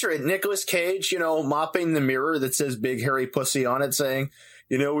 just picture it: Nicolas Cage, you know, mopping the mirror that says "Big Hairy Pussy" on it, saying,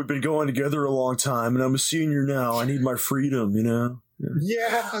 "You know, we've been going together a long time, and I'm a senior now. I need my freedom." You know.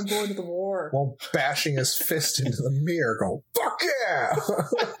 Yeah. I'm going to the war. While bashing his fist into the mirror, going, "Fuck yeah!"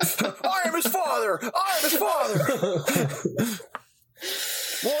 I am his father. I am his father.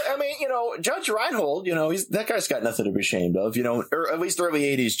 Well, I mean, you know, Judge Reinhold, you know, that guy's got nothing to be ashamed of, you know, or at least early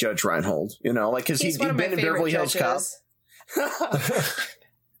 80s Judge Reinhold, you know, like, because he'd been in Beverly Hills Cop.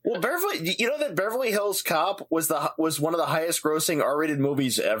 Well, you know that Beverly Hills Cop was one of the highest grossing R-rated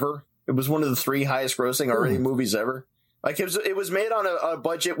movies ever? It was one of the 3 highest grossing R-rated movies ever. Like, it was made on a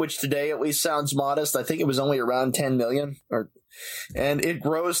budget which today at least sounds modest. I think it was only around $10 million, and it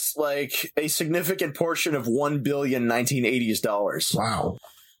grossed like a significant portion of $1 billion 1980s dollars. Wow.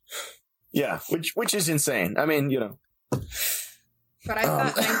 Yeah, which is insane. I mean, you know. But I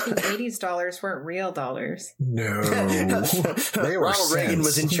thought 1980s dollars weren't real dollars. No. They were Ronald Reagan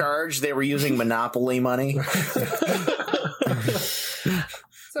was in charge. They were using Monopoly money.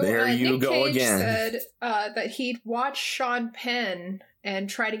 So, there you Nick go Cage again. said that he'd watch Sean Penn and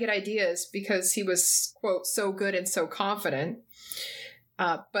try to get ideas because he was, quote, so good and so confident.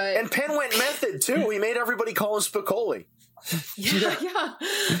 And Penn went method, too. He made everybody call him Spicoli. Yeah.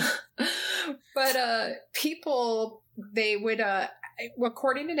 But people, they would,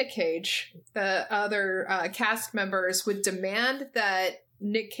 according to Nick Cage, the other cast members would demand that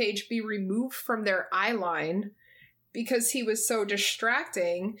Nick Cage be removed from their eye line because he was so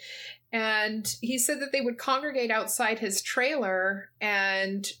distracting. And he said that they would congregate outside his trailer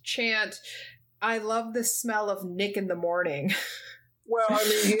and chant, "I love the smell of Nick in the morning." Well, I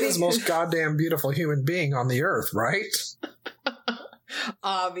mean, he is the most goddamn beautiful human being on the earth, right?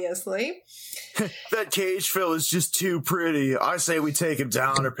 Obviously. That Cage Phil is just too pretty. I say we take him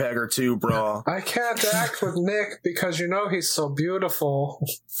down a peg or two, bro. I can't act with Nick because you know he's so beautiful.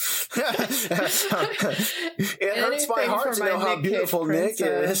 It hurts my heart to know how beautiful Nick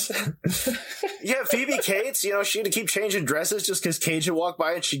is. Yeah, Phoebe Cates, you know, she had to keep changing dresses just because Cage would walk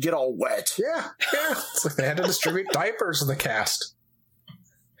by and she'd get all wet. Yeah. It's like they had to distribute diapers to the cast.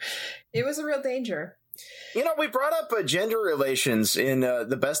 It was a real danger. You know, we brought up gender relations in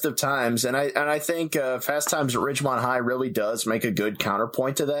the best of times, and I think Fast Times at Ridgemont High really does make a good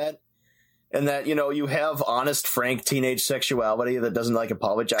counterpoint to that. And that, you know, you have honest, frank teenage sexuality that doesn't like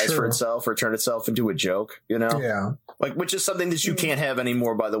apologize for itself or turn itself into a joke, you know? Yeah. Like, which is something that you can't have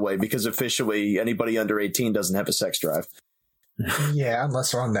anymore, by the way, because officially anybody under 18 doesn't have a sex drive. Yeah,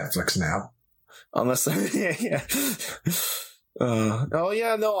 unless they're on Netflix now. Unless, yeah. Oh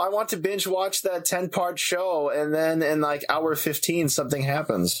yeah, no, I want to binge watch that 10-part show, and then in like hour 15 something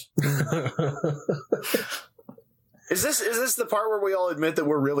happens. Is this the part where we all admit that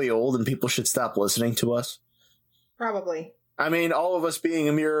we're really old and people should stop listening to us? Probably. I mean, all of us being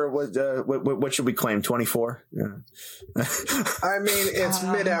a mere, what should we claim, 24? Yeah. I mean, it's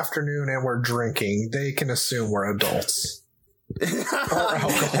mid-afternoon and we're drinking. They can assume we're adults. Or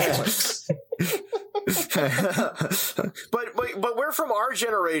alcoholics. but we're from our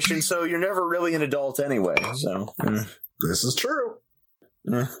generation, so you're never really an adult anyway. So this is true.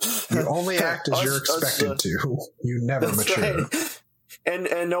 You only act as you're expected to. You never mature. Right.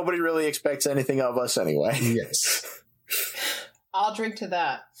 And nobody really expects anything of us anyway. Yes. I'll drink to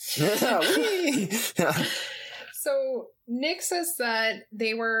that. So Nick says that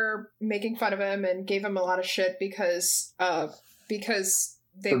they were making fun of him and gave him a lot of shit because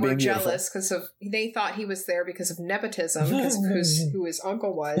they were jealous they thought he was there because of nepotism, because of who his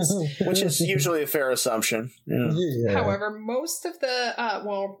uncle was, which is usually a fair assumption. Yeah. However, most of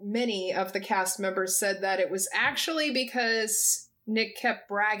many of the cast members said that it was actually because Nick kept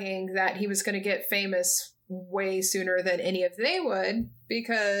bragging that he was going to get famous way sooner than any of they would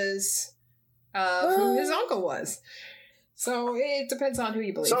because of who his uncle was. So it depends on who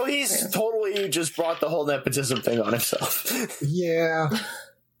you believe. So he's totally just brought the whole nepotism thing on himself. Yeah.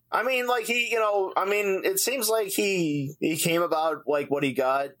 I mean, like it seems like he came about like what he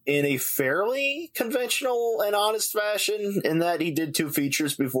got in a fairly conventional and honest fashion in that he did 2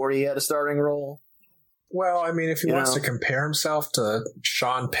 features before he had a starring role. Well, I mean, if he wants to compare himself to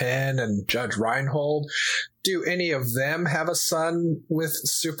Sean Penn and Judge Reinhold, do any of them have a son with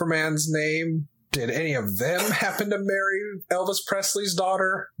Superman's name? Did any of them happen to marry Elvis Presley's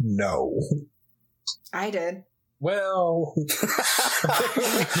daughter? No. I did. Well,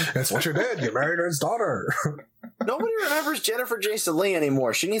 that's what you did. You married his daughter. Nobody remembers Jennifer Jason Leigh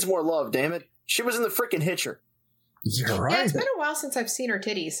anymore. She needs more love, damn it. She was in the freaking Hitcher. You're right. Yeah, it's been a while since I've seen her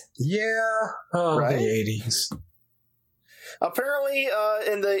titties. Yeah. Oh, right? The 80s. Apparently,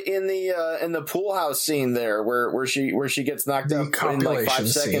 in the pool house scene there, where she gets knocked up in like 5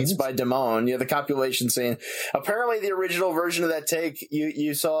 seconds by Damone, the copulation scene. Apparently, the original version of that take,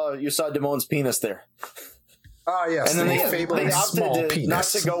 you saw Damone's penis there. Ah, yes. And then they opted not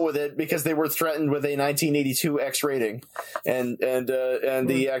to go with it because they were threatened with a 1982 X rating, and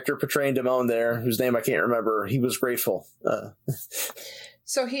the actor portraying Damone there, whose name I can't remember, he was grateful.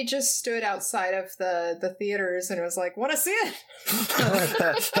 So he just stood outside of the theaters and was like, "Want to see it?"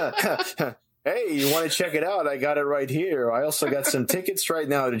 Hey, you want to check it out? I got it right here. I also got some tickets right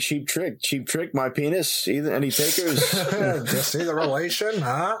now to Cheap Trick, my penis. Any takers? Just see the relation,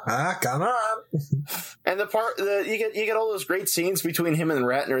 huh? Come on. And you get all those great scenes between him and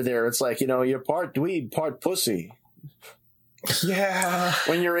Ratner there. It's like, you're part dweeb, part pussy. Yeah.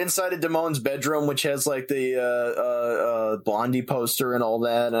 When you're inside of Damone's bedroom, which has like the Blondie poster and all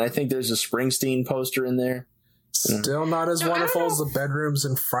that, and I think there's a Springsteen poster in there. Still not as wonderful as the bedrooms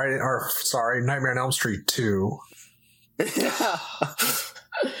in Nightmare on Elm Street 2. I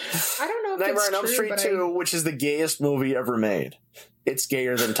don't know if Nightmare on Elm true, Street 2, which is the gayest movie ever made. It's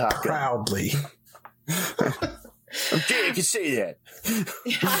gayer than Top Gun. Proudly. I'm gay, I can say that.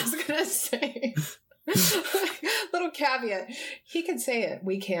 Yeah, I was going to say. Little caveat. He can say it.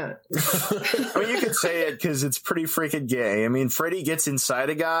 We can't. I mean, you could say it because it's pretty freaking gay. I mean, Freddy gets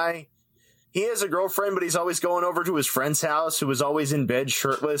inside a guy. He has a girlfriend, but he's always going over to his friend's house, who is always in bed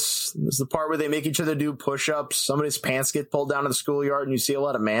shirtless. This is the part where they make each other do push-ups. Somebody's pants get pulled down in the schoolyard, and you see a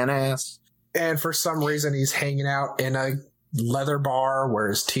lot of man-ass. And for some reason, he's hanging out in a leather bar where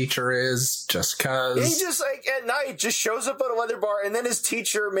his teacher is, just because. He just, like, at night, just shows up at a leather bar, and then his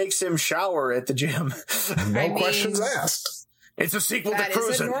teacher makes him shower at the gym. No questions asked. It's a sequel to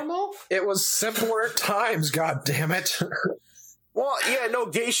Cruising. Is it normal? It was simpler at times, God damn it. Well, yeah, no,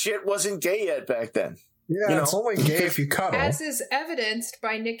 gay shit wasn't gay yet back then. Yeah, it's only gay if you cuddle. As is evidenced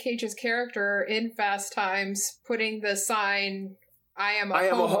by Nick Cage's character in Fast Times putting the sign, I am a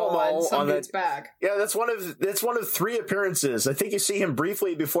homo on some dude's bag. Yeah, that's one of 3 appearances. I think you see him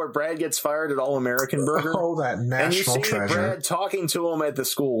briefly before Brad gets fired at All American Burger. Oh, that national treasure. And you see Brad talking to him at the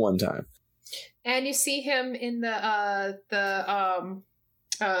school one time. And you see him in the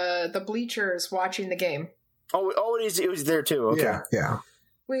bleachers watching the game. Oh, it was there too. Okay. Yeah.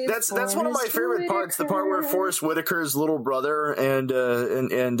 That's one of my favorite parts. The part where Forrest Whitaker's little brother and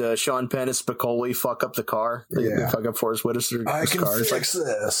Sean Penn and Spicoli fuck up the car. They fuck up Forrest Whitaker's car. I can fix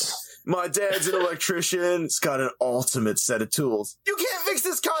this. My dad's an electrician. It's got an ultimate set of tools. You can't fix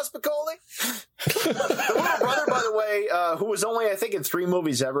this car, Spicoli. The little brother, by the way, who was only, I think, in 3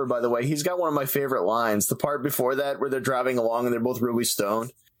 movies ever, by the way, he's got one of my favorite lines. The part before that where they're driving along and they're both really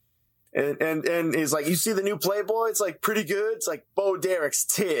stoned. And he's like, you see the new Playboy? It's like, pretty good. It's like, Bo Derek's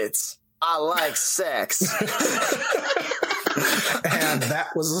tits. I like sex. And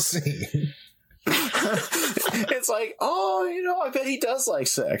that was the scene. It's like, I bet he does like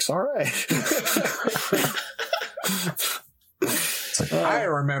sex. All right. It's like, I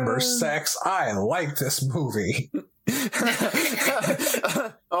remember sex. I like this movie.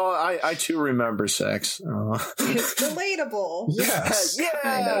 I too remember sex. It's relatable. Yes. Yeah.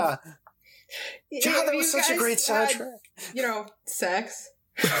 Kind of. God, that was such a great soundtrack. Sex.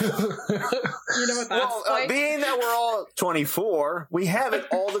 You know what that's like? Being that we're all 24, we have it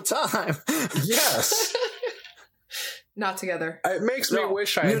all the time. Yes. Not together. It makes me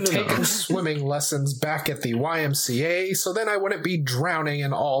wish I had taken swimming lessons back at the YMCA, so then I wouldn't be drowning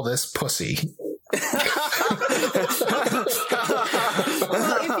in all this pussy. Well,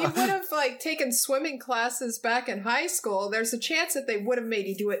 if you would have taken swimming classes back in high school, there's a chance that they would have made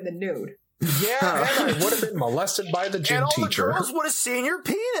you do it in the nude. Yeah, and I would have been molested by the gym teacher. And all the girls would have seen your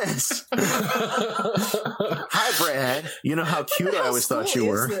penis. Hi, Brad. You know how cute I always thought you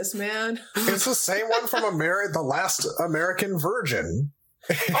were. This, man? It's the same one from The Last American Virgin.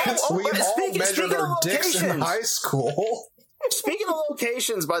 We all measured our dicks in high school. Speaking of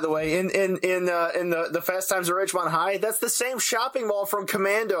locations, by the way, in the Fast Times at Ridgemont High, that's the same shopping mall from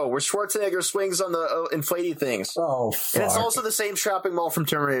Commando, where Schwarzenegger swings on the inflatey things. Oh, fuck. And it's also the same shopping mall from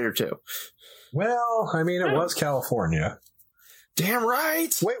Terminator 2. Well, I mean, it was California. Damn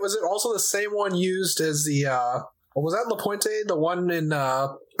right. Wait, was it also the same one used as the, was that LaPointe? The one in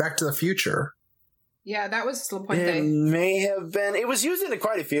Back to the Future? Yeah, that was LaPointe. It may have been. It was used in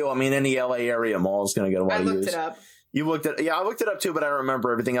quite a few. I mean, any LA area mall is going to get a lot of use. I looked it up. You looked at, I looked it up too, but I don't remember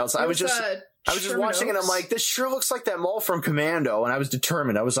everything else. I was just watching it. And I'm like, this sure looks like that mall from Commando. And I was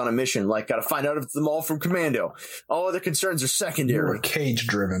determined. I was on a mission. Like, got to find out if it's the mall from Commando. All other concerns are secondary. You were Cage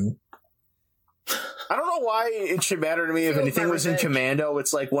driven. I don't know why it should matter to me if anything was in Commando.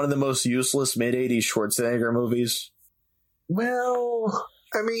 It's like one of the most useless mid-'80s Schwarzenegger movies. Well,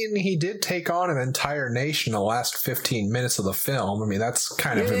 I mean, he did take on an entire nation in the last 15 minutes of the film. I mean, that's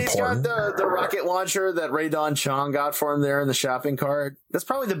kind of important. He's got the rocket launcher that Ray Don Chong got for him there in the shopping cart. That's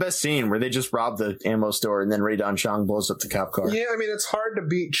probably the best scene, where they just rob the ammo store and then Ray Don Chong blows up the cop car. Yeah, I mean, it's hard to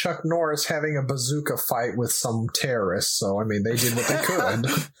beat Chuck Norris having a bazooka fight with some terrorists. So, I mean, they did what they could.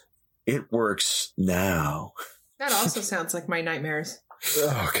 It works now. That also sounds like my nightmares.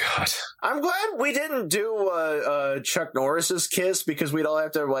 Oh, God. I'm glad we didn't do Chuck Norris's kiss, because we'd all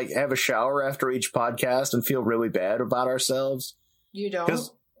have to like have a shower after each podcast and feel really bad about ourselves. You don't?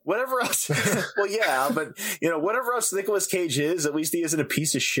 Because whatever else, well, yeah, but whatever else Nicolas Cage is, at least he isn't a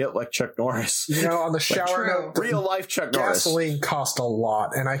piece of shit like Chuck Norris. On the shower note, real life Chuck Norris. Gasoline cost a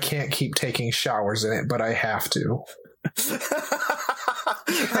lot, and I can't keep taking showers in it, but I have to.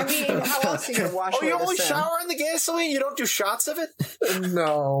 I mean, how else are you going to wash away you the only sin? shower in the gasoline? You don't do shots of it?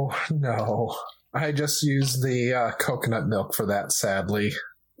 No. I just use the coconut milk for that, sadly.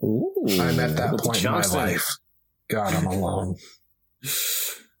 Ooh, I'm at that point in my life. God, I'm alone.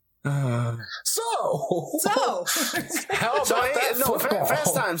 So how about that football?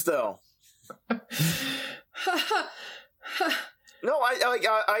 Fast Times, though. No,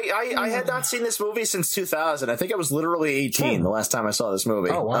 I had not seen this movie since 2000. I think I was literally 18 the last time I saw this movie.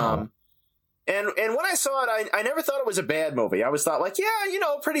 Oh, wow. And when I saw it, I never thought it was a bad movie. I always thought, like, yeah,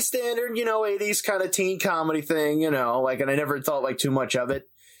 pretty standard, 80s kind of teen comedy thing, and I never thought, like, too much of it.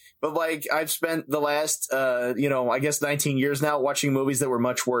 But, like, I've spent the last, I guess 19 years now watching movies that were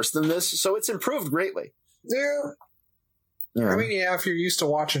much worse than this, so it's improved greatly. Yeah. I mean, if you're used to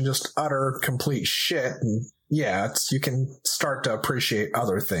watching just utter, complete shit, and you can start to appreciate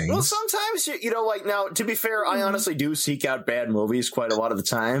other things. Well, sometimes, now, to be fair, I honestly do seek out bad movies quite a lot of the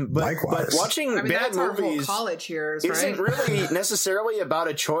time. But, likewise. But watching bad movies college years, isn't really necessarily about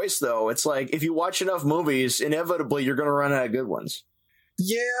a choice, though. It's like, if you watch enough movies, inevitably you're going to run out of good ones.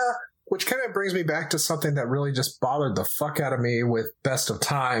 Yeah, which kind of brings me back to something that really just bothered the fuck out of me with Best of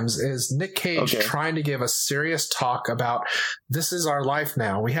Times, is Nick Cage trying to give a serious talk about, this is our life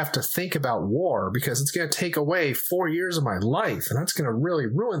now. We have to think about war because it's going to take away 4 years of my life, and that's going to really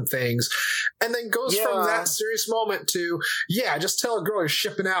ruin things. And then goes from that serious moment to, just tell a girl you're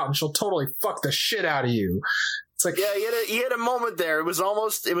shipping out and she'll totally fuck the shit out of you. It's like, he had a moment there. It was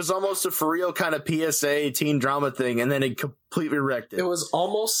almost a for real kind of PSA teen drama thing, and then it completely wrecked it. It was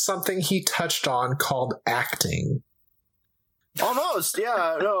almost something he touched on called acting. Almost,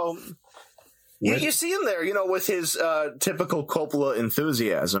 yeah, no. You see him there, with his typical Coppola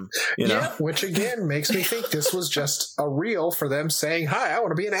enthusiasm. Yeah, which again makes me think this was just a reel for them saying, "Hi, I want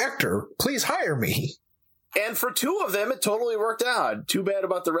to be an actor. Please hire me." And for two of them, it totally worked out. Too bad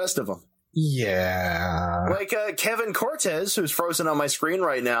about the rest of them. Yeah. Like Kevin Cortez, who's frozen on my screen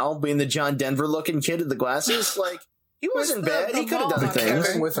right now, being the John Denver-looking kid with the glasses. Like, he wasn't bad. He could have done things.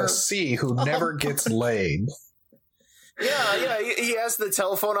 Kevin with a C who never gets laid. Yeah. He asked the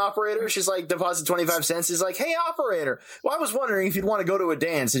telephone operator. She's like, deposit 25 cents. He's like, hey, operator. Well, I was wondering if you'd want to go to a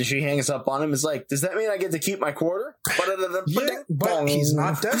dance. And she hangs up on him. Is like, does that mean I get to keep my quarter? Yeah, but he's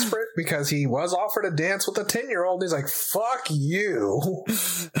not desperate because he was offered a dance with a 10-year-old. He's like, fuck you. He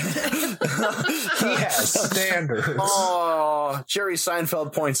has standards. Oh, Jerry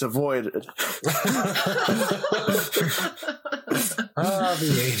Seinfeld points avoided. The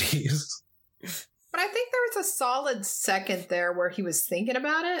 80s. But I think there was a solid second there where he was thinking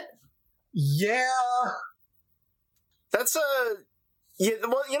about it. Yeah. That's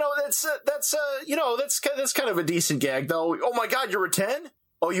that's kind of a decent gag, though. Oh my God, you're a 10?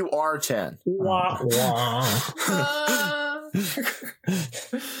 Oh, you are 10. Wah, wah.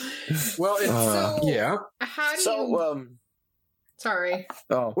 Well, yeah. How do you... Sorry.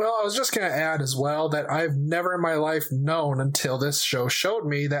 Oh. Well, I was just going to add as well that I've never in my life known until this show showed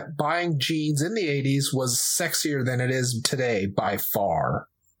me that buying jeans in the 80s was sexier than it is today by far.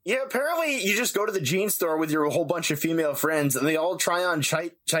 Yeah, apparently you just go to the jeans store with your whole bunch of female friends and they all try on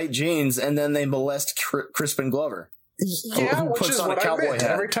tight jeans and then they molest Crispin Glover. Yeah, Who which puts is on a what I cowboy meant.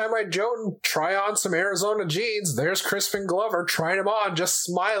 hat. Every time I try on some Arizona jeans, there's Crispin Glover trying them on, just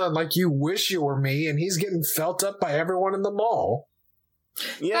smiling like you wish you were me, and he's getting felt up by everyone in the mall.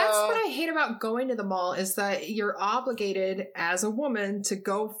 Yeah. That's what I hate about going to the mall is that you're obligated as a woman to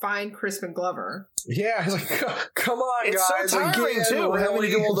go find Crispin Glover. Yeah, he's like, come on, It's guys. so tiring, again, too, having to really."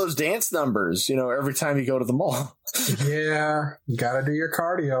 do all those dance numbers, every time you go to the mall. Yeah, you gotta do your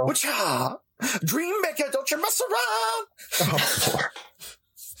cardio. Whatcha? Dreammaker, don't you mess around! Oh, Lord.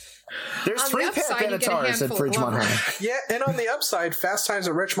 There's On the 3 upside, you get a Panatars at handful of Ridgemont Glover. High. Yeah, and on the upside, Fast Times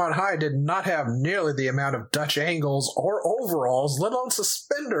at Ridgemont High did not have nearly the amount of Dutch angles or overalls, let alone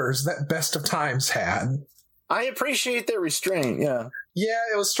suspenders, that Best of Times had. I appreciate their restraint, yeah. Yeah,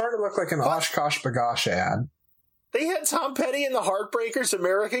 it was starting to look like an Oshkosh Bagosh ad. They had Tom Petty in the Heartbreakers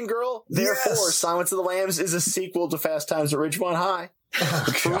American Girl. Therefore, Yes. Silence of the Lambs is a sequel to Fast Times at Ridgemont High. Oh,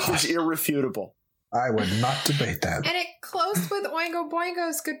 The proof gosh. is irrefutable. I would not debate that. And it closed with Oingo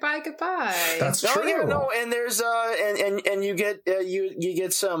Boingo's Goodbye, Goodbye. That's No, true. yeah, no, and there's and you get you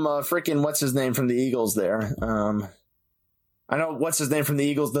get some frickin' what's his name from the Eagles there. I know what's his name from the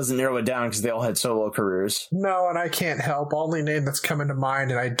Eagles doesn't narrow it down because they all had solo careers. No, and I can't help. Only name that's coming to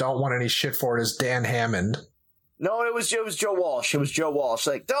mind, and I don't want any shit for it, is Dan Hammond. No, it was Joe Walsh. It was Joe Walsh.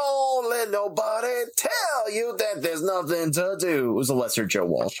 Like, don't let nobody tell you that there's nothing to do. It was a lesser Joe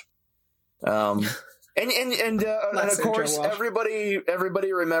Walsh. And of course, Joe Walsh.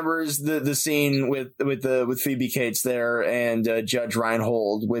 everybody remembers the scene with Phoebe Cates there and Judge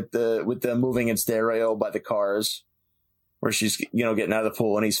Reinhold with the moving in stereo by the cars, where she's getting out of the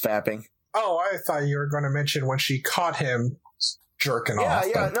pool and he's fapping. Oh, I thought you were going to mention when she caught him jerking off.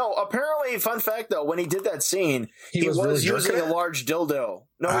 Yeah, but no. Apparently, fun fact though, when he did that scene, he was really using jerking a it? large dildo.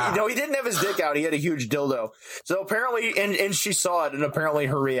 No, he didn't have his dick out. He had a huge dildo. So apparently, and she saw it, and apparently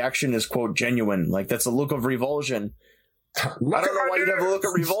her reaction is quote genuine. Like that's a look of revulsion. I don't know why you'd have a look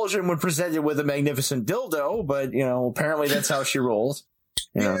of revulsion when presented with a magnificent dildo, but apparently that's how she rolls.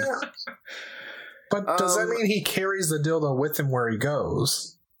 Yeah. But does that mean he carries the dildo with him where he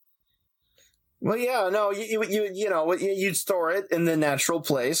goes? Well, yeah, no, you'd store it in the natural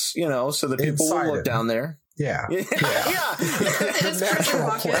place, so that people Inside will look it. down there. Yeah. Yeah. It's Natural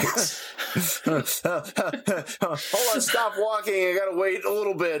bucket. place. Hold on, stop walking. I gotta wait a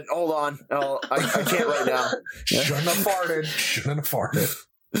little bit. Hold on. Oh, I can't right now. Shouldn't have farted. Shouldn't have farted.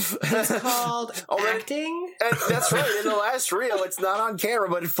 It's called acting. And that's right. In the last reel, it's not on camera,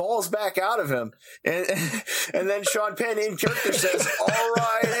 but it falls back out of him. And then Sean Penn in character says, "All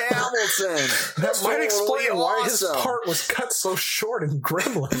right, Hamilton." That might explain Totally why his awesome. part was cut so short in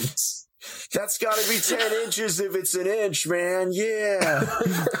Gremlins. That's got to be 10 inches if it's an inch, man. Yeah.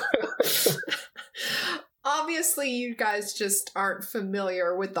 Obviously, you guys just aren't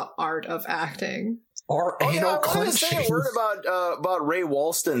familiar with the art of acting. Or Oh, yeah, anal I wanted to say clenching. a word about Ray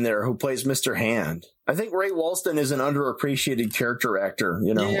Walston there, who plays Mr. Hand. I think Ray Walston is an underappreciated character actor,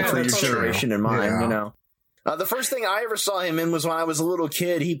 Yeah, for your that's true. generation and mine, Yeah. The first thing I ever saw him in was when I was a little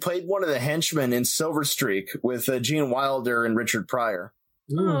kid. He played one of the henchmen in Silver Streak with Gene Wilder and Richard Pryor.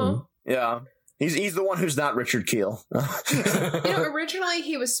 Oh. Yeah. He's the one who's not Richard Keel. Originally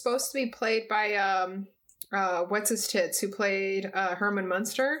he was supposed to be played by what's his tits, who played Herman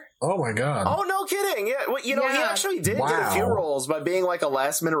Munster. Oh my god. Oh, no kidding. Yeah. Well, he Yeah. actually did get a few Wow. roles by being like a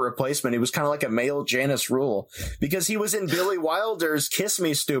last minute replacement. He was kind of like a male Janice Rule because he was in Billy Wilder's Kiss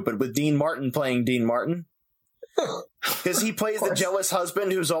Me Stupid with Dean Martin playing Dean Martin. Because he plays the jealous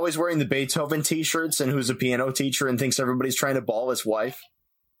husband who's always wearing the Beethoven t-shirts and who's a piano teacher and thinks everybody's trying to ball his wife.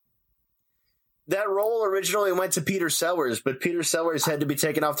 That role originally went to Peter Sellers, but Peter Sellers had to be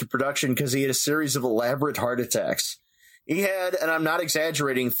taken off the production because he had a series of elaborate heart attacks. He had, and I'm not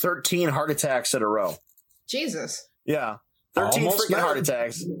exaggerating, 13 heart attacks in a row. Jesus. Yeah. 13 Almost freaking heart dead.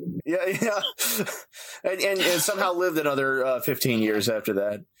 attacks. Yeah. and somehow lived another 15 years after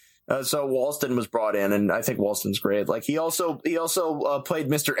that. So Walston was brought in, and I think Walston's great. Like he also played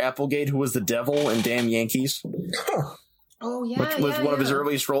Mr. Applegate, who was the devil in Damn Yankees, Huh. Oh yeah, which was one of his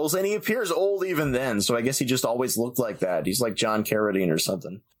earliest roles. And he appears old even then, so I guess he just always looked like that. He's like John Carradine or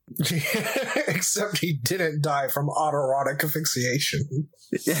something. Except he didn't die from autoerotic asphyxiation.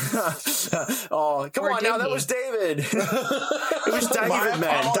 Oh, come Or on now, did that he? was David. It was My David,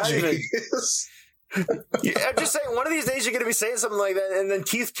 man. David. apologies. Yeah, I'm just saying, one of these days you're going to be saying something like that, and then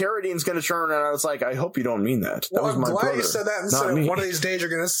Keith Carradine's going to turn around and it's like, I hope you don't mean that. That Well, was I'm my glad brother. you said that instead not of me. one of these days you're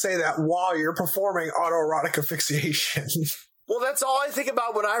going to say that while you're performing autoerotic asphyxiation. Well, that's all I think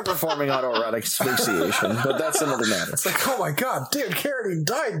about when I'm performing autoerotic asphyxiation, but that's another matter. It's like, oh my god, David Carradine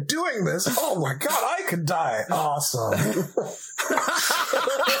died doing this. Oh my god, I could die. Awesome.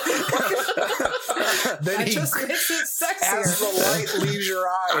 Then That he, just makes it sexier. as the light leaves your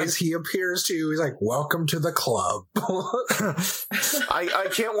eyes, he appears to you. He's like, "Welcome to the club." I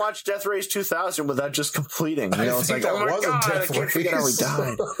can't watch Death Race 2000 without just completing. You know, it's like, that oh my was a god, I Death can't forget how he Race.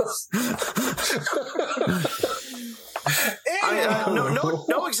 died.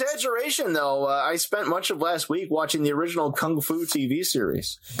 No exaggeration though. I spent much of last week watching the original Kung Fu TV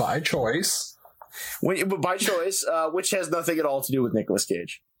series By choice. by choice, which has nothing at all to do with Nicolas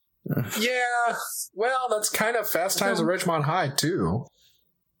Cage. Yeah, well, that's kind of Fast Times at Ridgemont High too.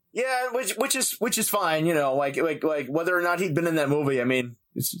 Yeah, which is fine. You know, like whether or not he'd been in that movie. I mean,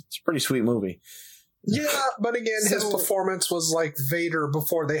 it's a pretty sweet movie. Yeah, but again, his performance was like Vader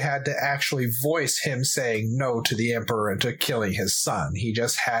before they had to actually voice him saying no to the Emperor and to killing his son. He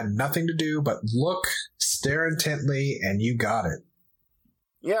just had nothing to do but look, stare intently, and you got it.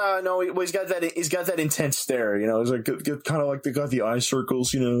 Yeah, no, he's got that intense stare. You know, it's like kind of like they got the eye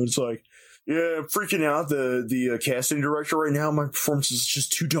circles. You know, it's like, yeah, I'm freaking out. The casting director right now. My performance is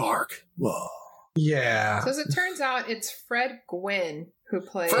just too dark. Whoa. Yeah. So as it turns out, it's Fred Gwynn who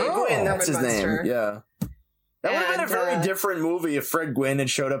plays Fred Gwynn, that's his Munster. name. Yeah. That would have been a very different movie if Fred Gwynn had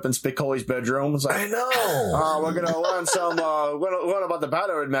showed up in Spicoli's bedroom. It's like, I know. We're gonna learn some. What about the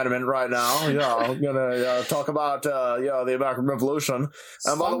battle amendment right now? Yeah, we're gonna talk about the American Revolution.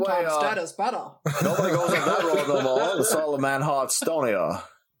 And by the way, Sometimes that is better. nobody goes on that road no more. It's all a man heart stonier.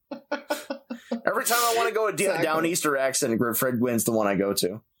 Every time I want to go a down Easter accent, Fred Gwynn's the one I go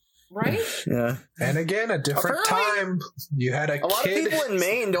to. Right? Yeah. And again, a different Apparently, time. You had a lot kid. of people in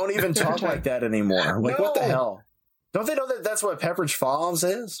Maine don't even talk like that anymore. Like, what the No. hell? Don't they know that that's what Pepperidge Farms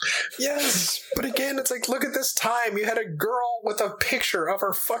is? Yes, but again, it's like, look at this time. You had a girl with a picture of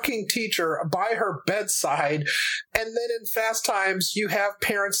her fucking teacher by her bedside, and then in Fast Times, you have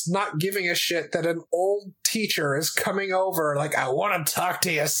parents not giving a shit that an old teacher is coming over, like, I want to talk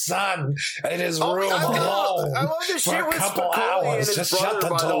to your son in his room alone I love this for shit a with couple Spicoli and hours. his Just brother, shut the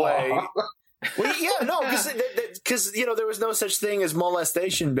by the way. door. Well, yeah, no, because you know there was no such thing as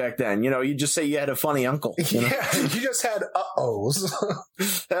molestation back then. You know, you just say you had a funny uncle. You know? Yeah, you just had uh-ohs.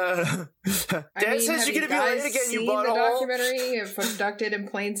 Dad says have you're gonna be guys late again, you seen the butthole. documentary of Abducted in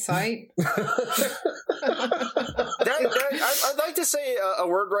Plain Sight? I'd like to say a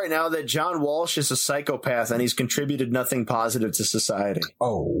word right now that John Walsh is a psychopath and he's contributed nothing positive to society.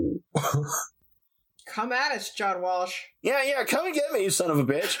 Oh. Come at us, John Walsh. Yeah, come and get me, you son of a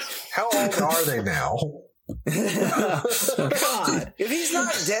bitch. How old are they now? God. If he's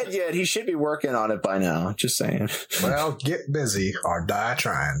not dead yet, he should be working on it by now. Just saying. Well, get busy or die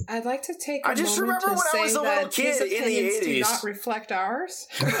trying. I'd like to take I a just moment remember to when I say was a that little kid his in the opinions do 80s. not reflect ours.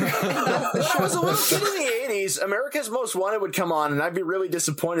 When I was a little kid in the 80s, America's Most Wanted would come on, and I'd be really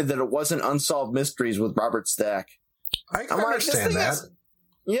disappointed that it wasn't Unsolved Mysteries with Robert Stack. I can I'm like, understand that.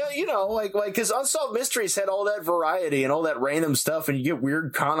 Yeah, you know, like, because Unsolved Mysteries had all that variety and all that random stuff, and you get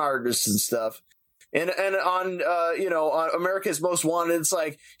weird con artists and stuff. And on, on America's Most Wanted, it's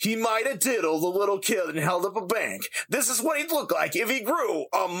like, he might have diddled a little kid and held up a bank. This is what he'd look like if he grew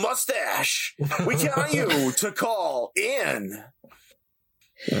a mustache. We count on you to call in.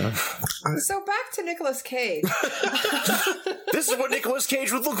 Yeah. So back to Nicolas Cage. This is what Nicolas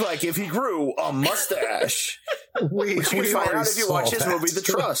Cage would look like if he grew a mustache. Which you can find out if you watch his movie, The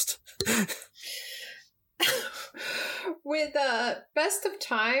Trust. With Best of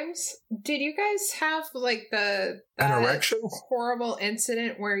Times, did you guys have like an erection? Horrible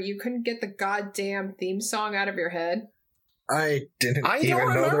incident where you couldn't get the goddamn theme song out of your head? I didn't I even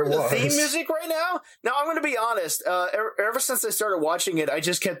don't know there remember the was. theme music right now. Now, I'm going to be honest. Ever since I started watching it, I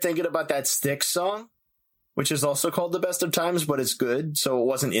just kept thinking about that Styx song, which is also called The Best of Times, but it's good, so it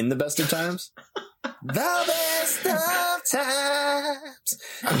wasn't in The Best of Times. The Best of Times.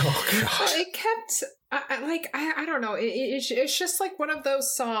 Oh, God. It kept... I don't know. It's just like one of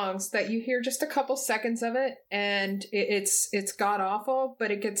those songs that you hear just a couple seconds of it, and it's god awful,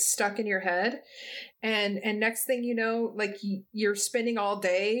 but it gets stuck in your head, and next thing you know, like you're spending all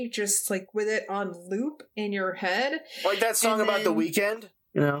day just like with it on loop in your head. Like that song about the weekend,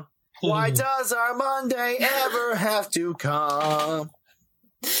 you know. Why does our Monday ever have to come?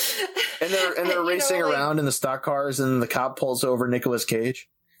 And they're racing around in the stock cars, and the cop pulls over Nicolas Cage.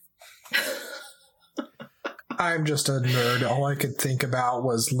 I'm just a nerd. All I could think about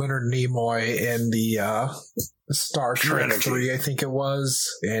was Leonard Nimoy in the Star Trek 3, I think it was,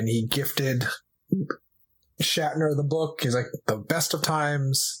 and he gifted Shatner the book. He's like, the best of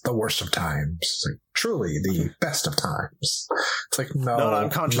times, the worst of times. It's like, truly, the best of times. It's like, no, I'm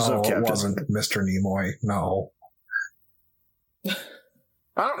conscious of it Captain. wasn't Mr. Nimoy. No. I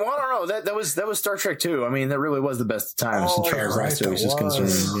don't know. That was Star Trek 2. I mean, that really was the best of times as far as that was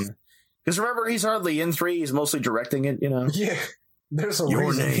concerned. Because remember, he's hardly in 3. He's mostly directing it, Yeah. There's a Your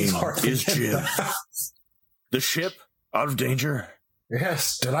reason he's name hardly is in Jim. that. The ship out of danger.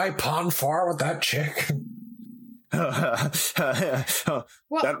 Yes. Did I pawn far with that chick? Well,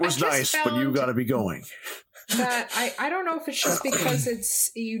 That was nice, but you got to be going. That I don't know if it's just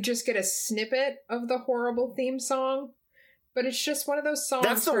because you just get a snippet of the horrible theme song, but it's just one of those songs.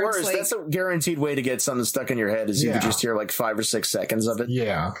 That's the where it's worst. like, That's a guaranteed way to get something stuck in your head is you could just hear like 5 or 6 seconds of it.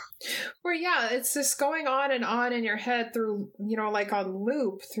 Yeah. where it's just going on in your head through, like on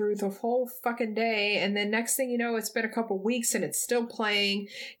loop through the whole fucking day. And then next thing you know, it's been a couple weeks and it's still playing.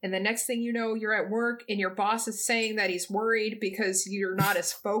 And the next thing you know, you're at work and your boss is saying that he's worried because you're not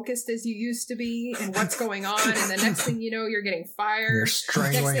as focused as you used to be and what's going on. And the next thing you know, you're getting fired. You're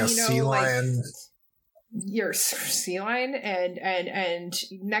strangling a sea lion. Your sea lion, and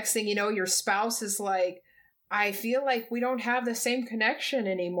next thing you know, your spouse is like, I feel like we don't have the same connection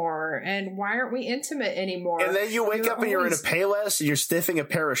anymore, and why aren't we intimate anymore? And then you wake up and you're in a Payless and you're sniffing a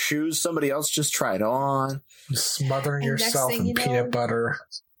pair of shoes somebody else just tried on. Smothering yourself in peanut butter.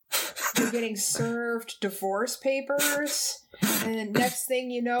 You're getting served divorce papers, and next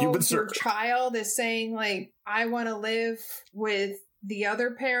thing you know, your child is saying like, I want to live with the other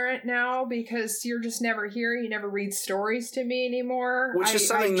parent now because you're just never here. You never read stories to me anymore. Which is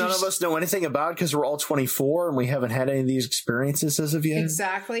something none of us know anything about because we're all 24 and we haven't had any of these experiences as of yet.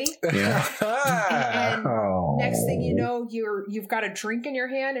 Exactly. Yeah. and next thing you know, you've got a drink in your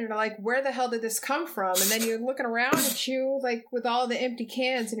hand and you're like, where the hell did this come from? And then you're looking around at you like with all the empty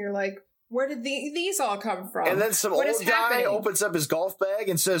cans and you're like, where did these all come from? And then some old guy opens up his golf bag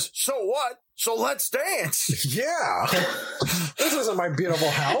and says, so what? So let's dance. Yeah. This isn't my beautiful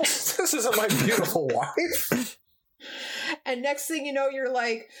house. This isn't my beautiful wife. And next thing you know, you're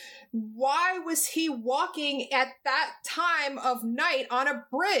like, why was he walking at that time of night on a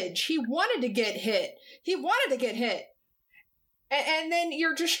bridge? He wanted to get hit. And then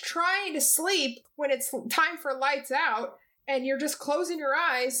you're just trying to sleep when it's time for lights out. And you're just closing your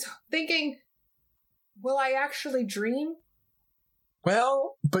eyes thinking, will I actually dream?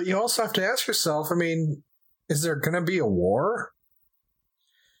 Well, but you also have to ask yourself, is there going to be a war?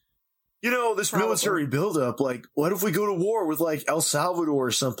 This military buildup, like, what if we go to war with, like, El Salvador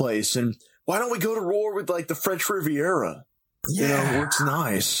or someplace? And why don't we go to war with, like, the French Riviera? Yeah. Where it's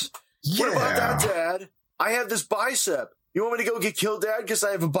nice. Yeah. What about that, Dad? I have this bicep. You want me to go get killed, Dad, because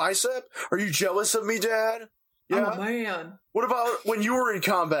I have a bicep? Are you jealous of me, Dad? Yeah. I'm a man. What about when you were in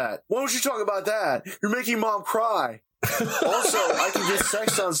combat? Why don't you talk about that? You're making Mom cry. Also, I can get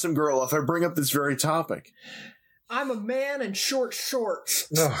sex on some girl if I bring up this very topic. I'm a man in short shorts.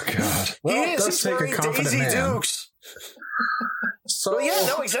 Oh, God. Well, he it does take a confident Daisy man. Dukes. So, well, yeah,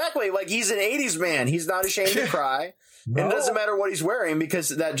 no, exactly. Like, he's an 80s man. He's not ashamed to cry. No. And it doesn't matter what he's wearing because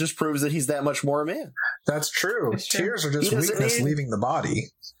that just proves that he's that much more a man. That's true. That's true. Tears are just weakness leaving the body.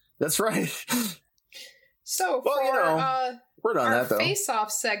 That's right. So, we're done our that, though. face-off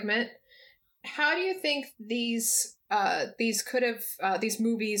segment, how do you think these could have these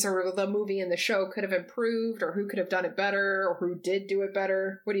movies or the movie and the show could have improved, or who could have done it better, or who did do it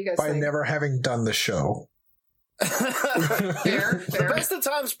better? What do you guys think? By never having done the show. Fair. The best of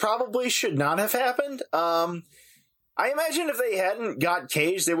times probably should not have happened. I imagine if they hadn't got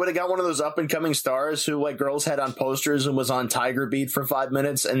Cage, they would have got one of those up-and-coming stars who, like, girls had on posters and was on Tiger Beat for 5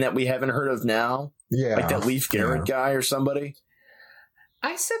 minutes and that we haven't heard of now. Yeah. Like that Leif Garrett guy or somebody.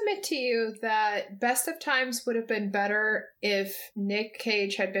 I submit to you that Best of Times would have been better if Nick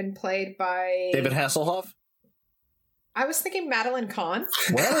Cage had been played by... David Hasselhoff? I was thinking Madeline Kahn.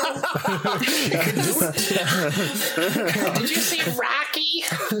 Well... Did you see Rocky?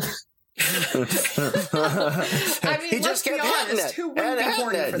 I mean, let's be honest, who wouldn't be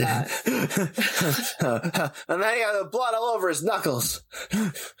horny for that? And then he had the blood all over his knuckles.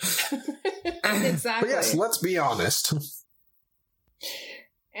 Exactly. But yes, let's be honest.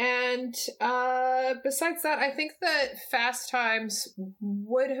 And besides that, I think that Fast Times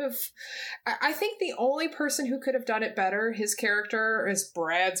would have... I think the only person who could have done it better, his character is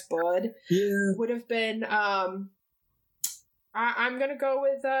Brad's Bud, would have been... I'm going to go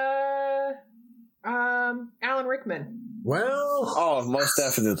with Alan Rickman. Well... Oh, most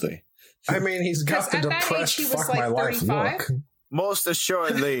definitely. I mean, he's got the depressed age, fuck like my life 35. look. Most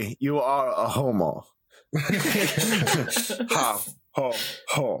assuredly, you are a homo. Ho, ho,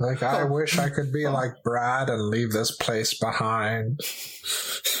 ho. Like, I wish I could be like Brad and leave this place behind.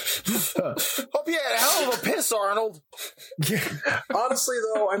 Hope you had a hell of a piss, Arnold. Honestly,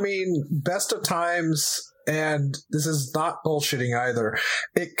 though, I mean, Best of Times and this is not bullshitting either.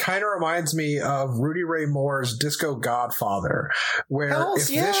 It kind of reminds me of Rudy Ray Moore's Disco Godfather, where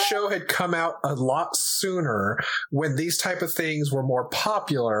this show had come out a lot sooner, when these type of things were more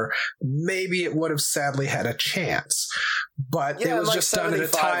popular, maybe it would have sadly had a chance. But it was like just done at a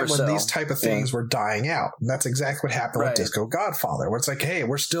time when these type of things were dying out. And that's exactly what happened with Disco Godfather, where it's like, hey,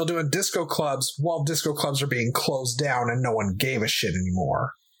 we're still doing disco clubs while disco clubs are being closed down and no one gave a shit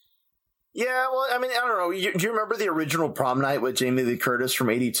anymore. Yeah, well, I mean, I don't know. Do you remember the original Prom Night with Jamie Lee Curtis from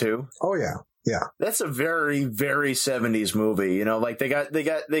 '82? Oh yeah, yeah. That's a very, very '70s movie. You know, like they got the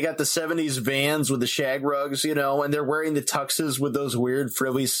 '70s vans with the shag rugs, you know, and they're wearing the tuxes with those weird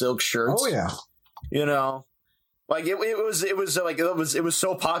frilly silk shirts. Oh yeah, you know. Like it was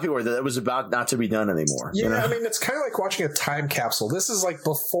so popular that it was about not to be done anymore. Yeah, you know? I mean, it's kind of like watching a time capsule. This is like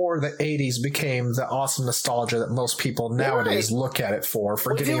before the 80s became the awesome nostalgia that most people nowadays look at it for,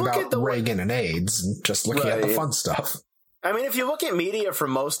 forgetting about Reagan and AIDS and just looking at the fun stuff. I mean, if you look at media for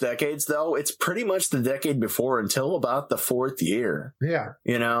most decades, though, it's pretty much the decade before until about the fourth year. Yeah.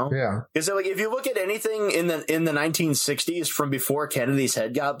 You know? Yeah. Because like, if you look at anything in the 1960s from before Kennedy's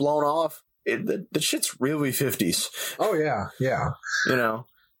head got blown off, the shit's really 50s. Oh yeah, yeah. You know,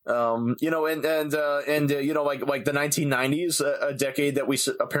 you know, and you know, like the 1990s, a decade that we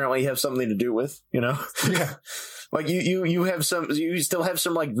apparently have something to do with. You know, yeah. Like you still have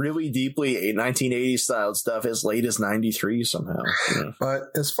some like really deeply 1980s styled stuff as late as 93 somehow. You know? But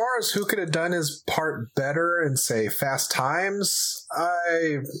as far as who could have done his part better in, say, Fast Times,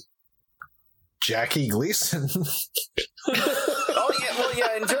 Jackie Gleason. Oh yeah, well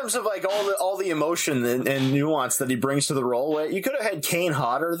yeah. In terms of like all the emotion and nuance that he brings to the role, you could have had Kane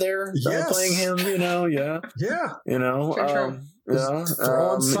Hodder there playing him. You know, yeah. You know,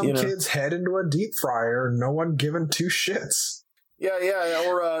 throwing some kid's head into a deep fryer, no one giving two shits. Yeah,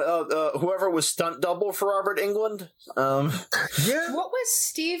 or whoever was stunt double for Robert Englund. Yeah. What was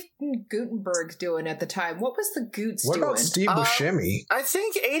Steve Guttenberg doing at the time? What was the Goots doing? What about Steve Buscemi? I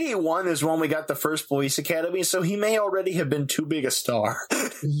think 81 is when we got the first Police Academy, so he may already have been too big a star.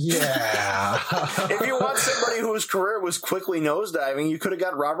 Yeah. If you want somebody whose career was quickly nosediving, you could have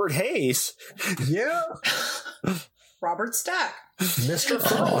got Robert Hayes. Yeah. Robert Stack. Mr.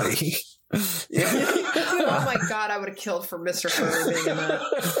 Foley. Yeah. Oh my god, I would have killed for Mr. Furley being in that.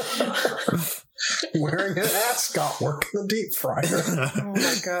 Wearing an ascot working the deep fryer. Oh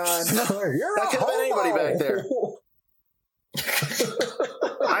my god. That could have been anybody back there.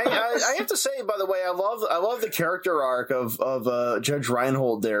 I have to say, by the way, I love the character arc of Judge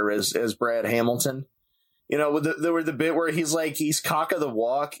Reinhold there as Brad Hamilton. You know, there were the bit where he's cock of the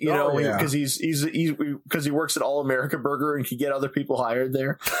walk, you know, because because he works at All America Burger and can get other people hired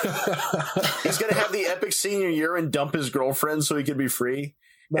there. He's gonna have the epic senior year and dump his girlfriend so he can be free,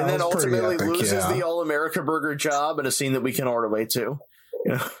 and then ultimately loses the All America Burger job in a scene that we can all relate to.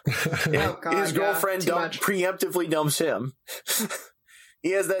 You know? His girlfriend preemptively dumps him.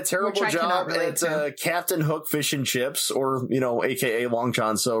 He has that terrible job at Captain Hook Fish and Chips, or you know, AKA Long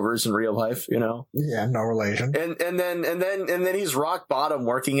John Silver's in real life. You know, yeah, no relation. And then he's rock bottom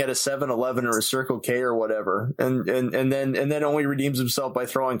working at a 7-Eleven or a Circle K or whatever, and then only redeems himself by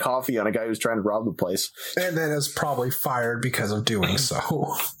throwing coffee on a guy who's trying to rob the place, and then is probably fired because of doing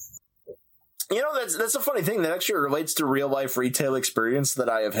so. You know, that's a funny thing that actually relates to real life retail experience that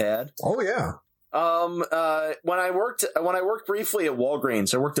I have had. Oh yeah. When I worked briefly at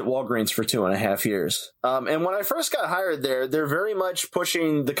Walgreens, I worked at Walgreens for 2.5 years. And when I first got hired there, they're very much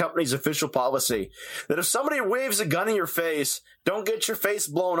pushing the company's official policy that if somebody waves a gun in your face, don't get your face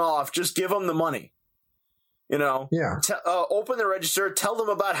blown off, just give them the money. You know, open the register, tell them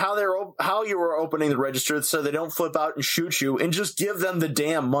about how you were opening the register so they don't flip out and shoot you, and just give them the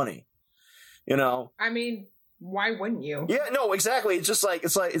damn money. You know, I mean, why wouldn't you? Yeah, no, exactly. It's just like,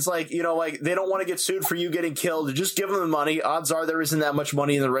 it's like, you know, like they don't want to get sued for you getting killed. Just give them the money. Odds are there isn't that much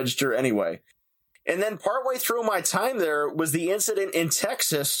money in the register anyway. And then partway through my time there was the incident in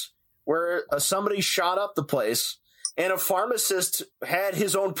Texas where somebody shot up the place and a pharmacist had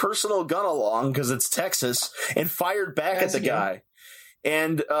his own personal gun along because it's Texas and fired back at the guy.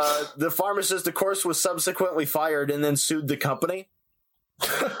 And the pharmacist, of course, was subsequently fired and then sued the company.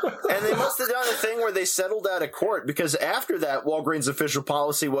 And they must have done a thing where they settled out of court, because after that, Walgreens' official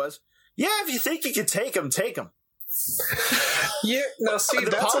policy was, if you think you can take them, take them. Yeah, now see, the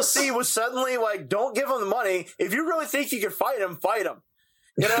policy was suddenly like, don't give them the money. If you really think you can fight them, fight them.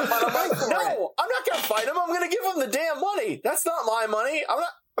 You know, and I'm like, no, I'm not going to fight them. I'm going to give them the damn money. That's not my money. I'm not.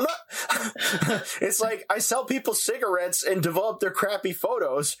 It's like I sell people cigarettes and develop their crappy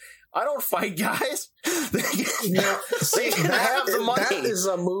photos. I don't fight guys. Now, see, have the money. That is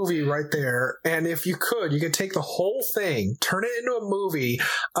a movie right there. And if you could take the whole thing, turn it into a movie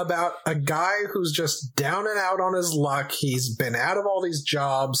about a guy who's just down and out on his luck. He's been out of all these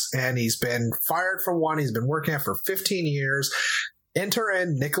jobs and he's been fired from one he's been working at for 15 years. Enter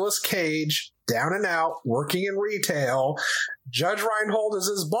in Nicolas Cage, down and out, working in retail. Judge Reinhold is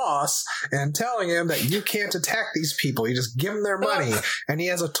his boss and telling him that you can't attack these people. You just give them their money. And he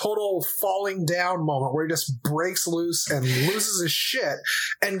has a total falling down moment where he just breaks loose and loses his shit.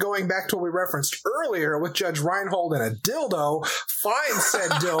 And going back to what we referenced earlier with Judge Reinhold and a dildo, finds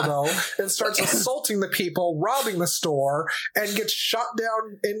said dildo and starts assaulting the people, robbing the store, and gets shot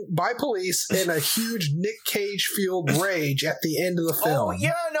down by police in a huge Nick Cage-fueled rage at the end of the film. Oh,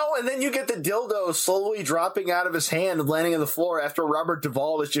 yeah, no, and then you get the dildo slowly dropping out of his hand and landing on the floor after Robert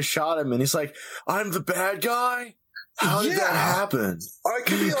Duvall has just shot him, and he's like, I'm the bad guy? How did that happen? Or it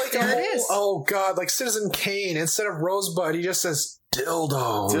could be like a whole, oh god, like Citizen Kane. Instead of Rosebud, he just says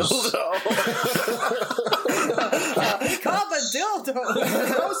dildos. Dildo. Call the dildo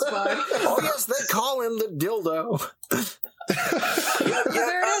Rosebud. Oh yes, they call him the dildo.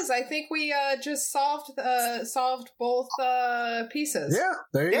 There it is. I think we just solved both pieces. Yeah,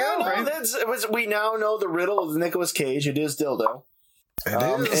 there you go. No, we now know the riddle of Nicolas Cage. It is dildo.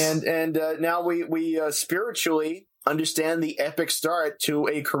 It is. And now we spiritually understand the epic start to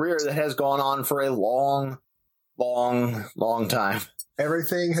a career that has gone on for a long time.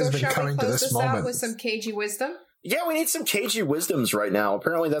 Everything has been coming to this moment. Out with some Cagey wisdom. Yeah, we need some Cagey wisdoms right now.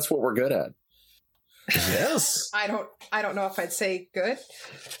 Apparently, that's what we're good at. Yes. I don't know if I'd say good.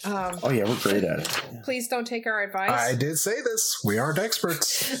 Oh yeah, we're great at it. Please don't take our advice. I did say this. We aren't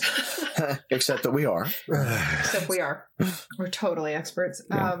experts. Except that we are. Except we are. We're totally experts.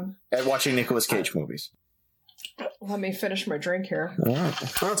 Yeah. At watching Nicolas Cage movies. Let me finish my drink here.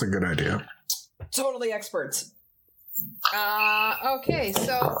 That's a good idea. Totally experts. Okay,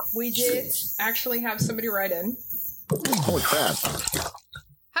 so we did actually have somebody write in. Holy crap.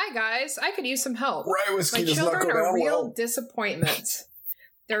 Hi guys, I could use some help. Right, my children are real disappointments.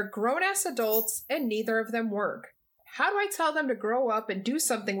 They're grown-ass adults and neither of them work. How do I tell them to grow up and do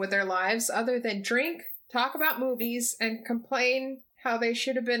something with their lives other than drink, talk about movies, and complain how they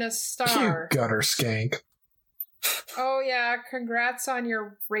should have been a star? You gutter skank. Oh yeah, congrats on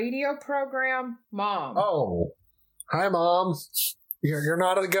your radio program, Mom. Oh, hi Mom. You're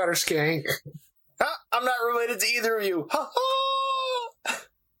not a gutter skank. I'm not related to either of you. Ha ha!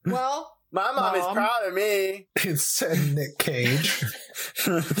 Well, my mom is proud of me. Said Nick Cage.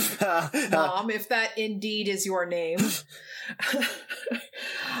 Mom, if that indeed is your name.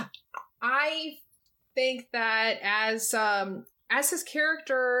 I think that as his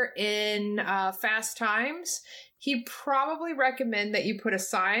character in Fast Times, he'd probably recommend that you put a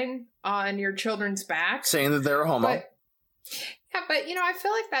sign on your children's back saying that they're a homo. But I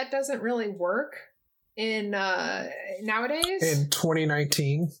feel like that doesn't really work in nowadays. In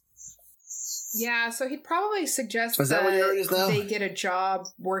 2019. Yeah, so he'd probably suggest that what it is now? They get a job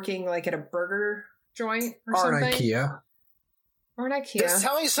working like at a burger joint or something. An IKEA. Or an IKEA. Does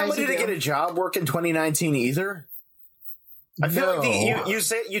telling somebody to get a job work in 2019 either? I feel like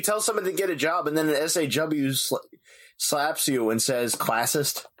you tell somebody to get a job and then an SAW slaps you and says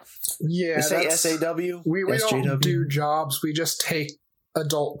classist. Yeah, you say SAW? We don't do jobs. We just take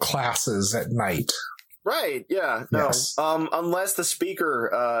adult classes at night. Right, yeah. No. Yes. Unless the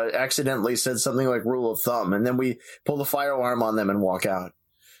speaker accidentally said something like rule of thumb, and then we pull the fire alarm on them and walk out.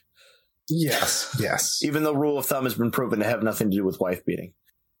 Yes. Even though rule of thumb has been proven to have nothing to do with wife beating.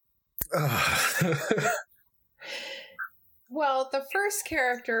 Well, the first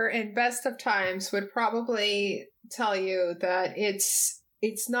character in Best of Times would probably tell you that it's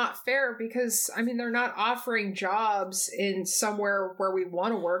not fair because, they're not offering jobs in somewhere where we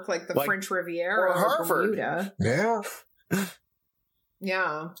want to work, like the French Riviera or Harvard. Bermuda. Yeah.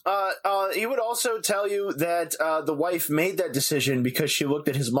 Yeah. He would also tell you that the wife made that decision because she looked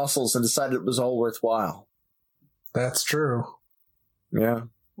at his muscles and decided it was all worthwhile. That's true. Yeah.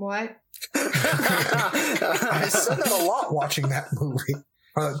 What? I said that a lot watching that movie.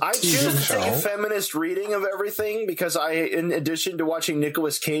 I choose to take a feminist reading of everything because in addition to watching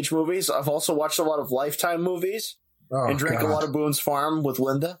Nicolas Cage movies, I've also watched a lot of Lifetime movies and drank a lot of Boone's Farm with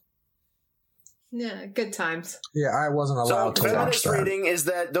Linda. Yeah, good times. Yeah, I wasn't allowed to watch that. Feminist reading is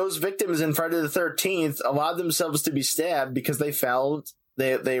that those victims in Friday the 13th allowed themselves to be stabbed because they felt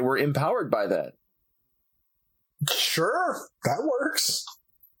they were empowered by that. Sure, that works.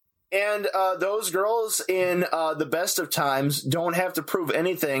 And those girls in the best of times don't have to prove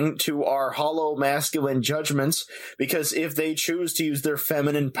anything to our hollow masculine judgments, because if they choose to use their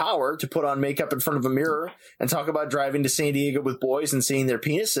feminine power to put on makeup in front of a mirror and talk about driving to San Diego with boys and seeing their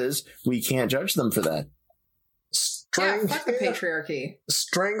penises, we can't judge them for that. Fuck the patriarchy.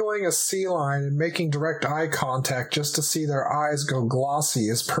 Strangling a sea lion and making direct eye contact just to see their eyes go glossy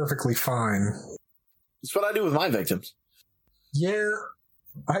is perfectly fine. That's what I do with my victims. Yeah.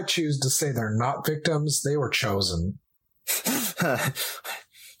 I choose to say they're not victims. They were chosen.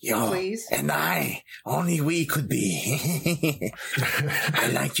 Please. And I, only we could be.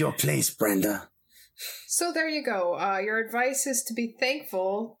 I like your place, Brenda. So there you go. Your advice is to be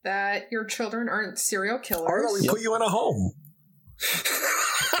thankful that your children aren't serial killers. Or that we put you in a home.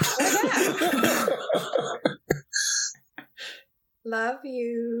 Love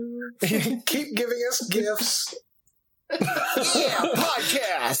you. Keep giving us gifts. Yeah,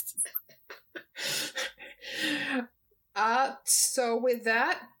 podcast. So with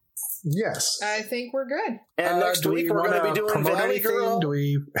that, yes, I think we're good. And next week we're going to be doing Valley Girl.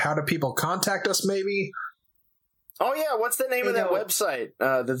 How do people contact us? Maybe. Oh yeah, what's the name of that website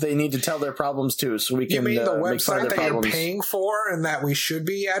that they need to tell their problems to, so we can? You mean the website that problems. you're paying for and that we should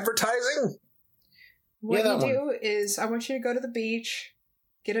be advertising? What you do is, I want you to go to the beach,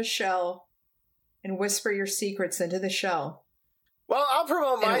 get a shell, and whisper your secrets into the shell. Well, I'll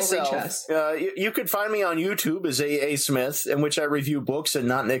promote myself. You could find me on YouTube as A.A. Smith, in which I review books and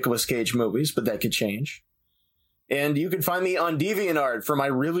not Nicolas Cage movies, but that could change. And you can find me on DeviantArt for my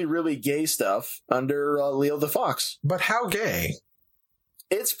really, really gay stuff under Leo the Fox. But how gay?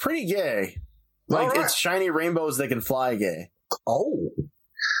 It's pretty gay. Like, it's shiny rainbows that can fly gay. Oh.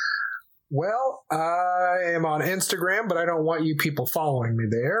 Well, I am on Instagram, but I don't want you people following me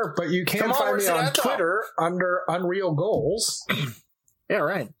there. But you can find me on Twitter under Unreal Goals. Yeah,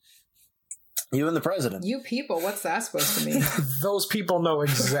 right. You and the president. You people, what's that supposed to mean? Those people know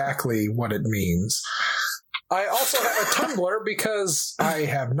exactly what it means. I also have a Tumblr because I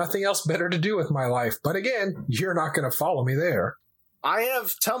have nothing else better to do with my life. But again, you're not going to follow me there. I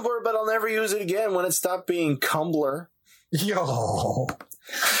have Tumblr, but I'll never use it again when it stopped being Cumbler. Yo.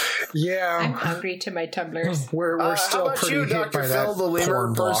 Yeah. I'm hungry to my Tumblrs. We're still pretty hit Dr. by Phil, that the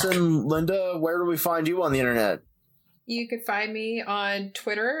lemur person, block. Linda, where do we find you on the internet? You could find me on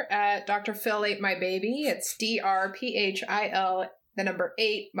Twitter at Dr. Phil Ate My Baby. It's DRPHIL, the number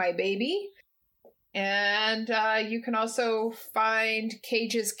 8, my baby. And you can also find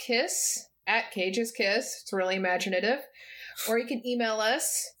Cage's Kiss at Cage's Kiss. It's really imaginative. Or you can email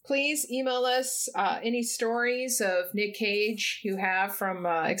us. Please email us any stories of Nick Cage you have from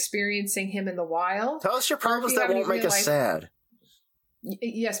experiencing him in the wild. Tell us your problems that won't make us sad.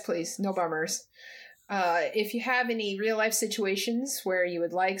 Yes, please. No bummers. If you have any real-life situations where you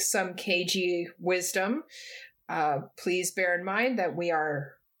would like some cagey wisdom, please bear in mind that we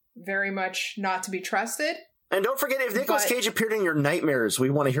are very much not to be trusted. And don't forget, if Nicolas Cage appeared in your nightmares, we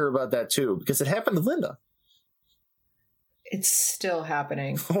want to hear about that too, because it happened to Linda. It's still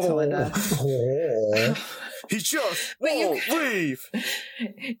happening to Linda. He just won't leave.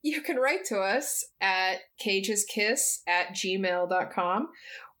 You can write to us at cageskiss@gmail.com,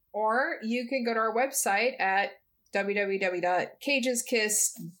 or you can go to our website at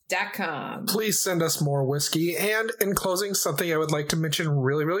www.cageskiss.com. Please send us more whiskey. And in closing, something I would like to mention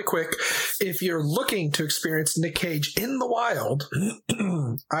really, really quick. If you're looking to experience Nick Cage in the wild,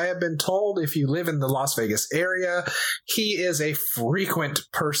 I have been told if you live in the Las Vegas area, he is a frequent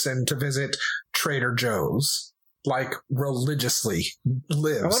person to visit Trader Joe's. Like, religiously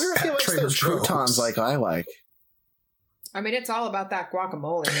lives. I wonder if he likes those croutons like I like. I mean, it's all about that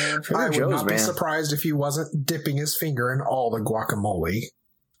guacamole, man. I would not be surprised if he wasn't dipping his finger in all the guacamole.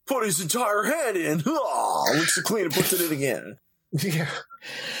 Put his entire hand in. Licks it clean and puts it in again. Yeah.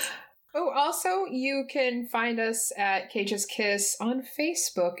 Oh, also, you can find us at Cage's Kiss on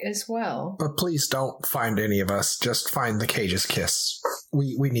Facebook as well. But please don't find any of us. Just find the Cage's Kiss.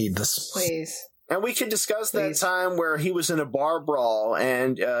 We need this. Please. And we could discuss that time where he was in a bar brawl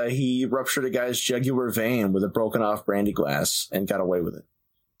and he ruptured a guy's jugular vein with a broken off brandy glass and got away with it.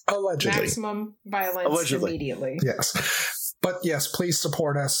 Allegedly. Maximum violence immediately. Yes. But yes, please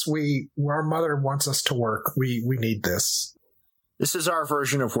support us. Our mother wants us to work. We need this. This is our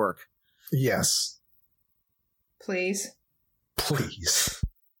version of work. Yes. Please. Please.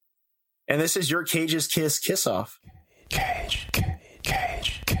 And this is your Cage's Kiss off. Cage. Cage.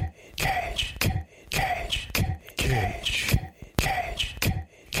 Cage. Cage. Cage. Cage. Cage. Cage.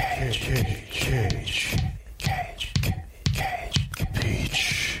 Cage. Cage.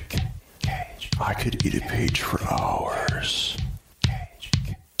 Peach. I could eat a peach for hours.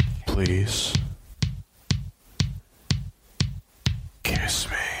 please. Kiss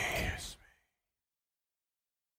me.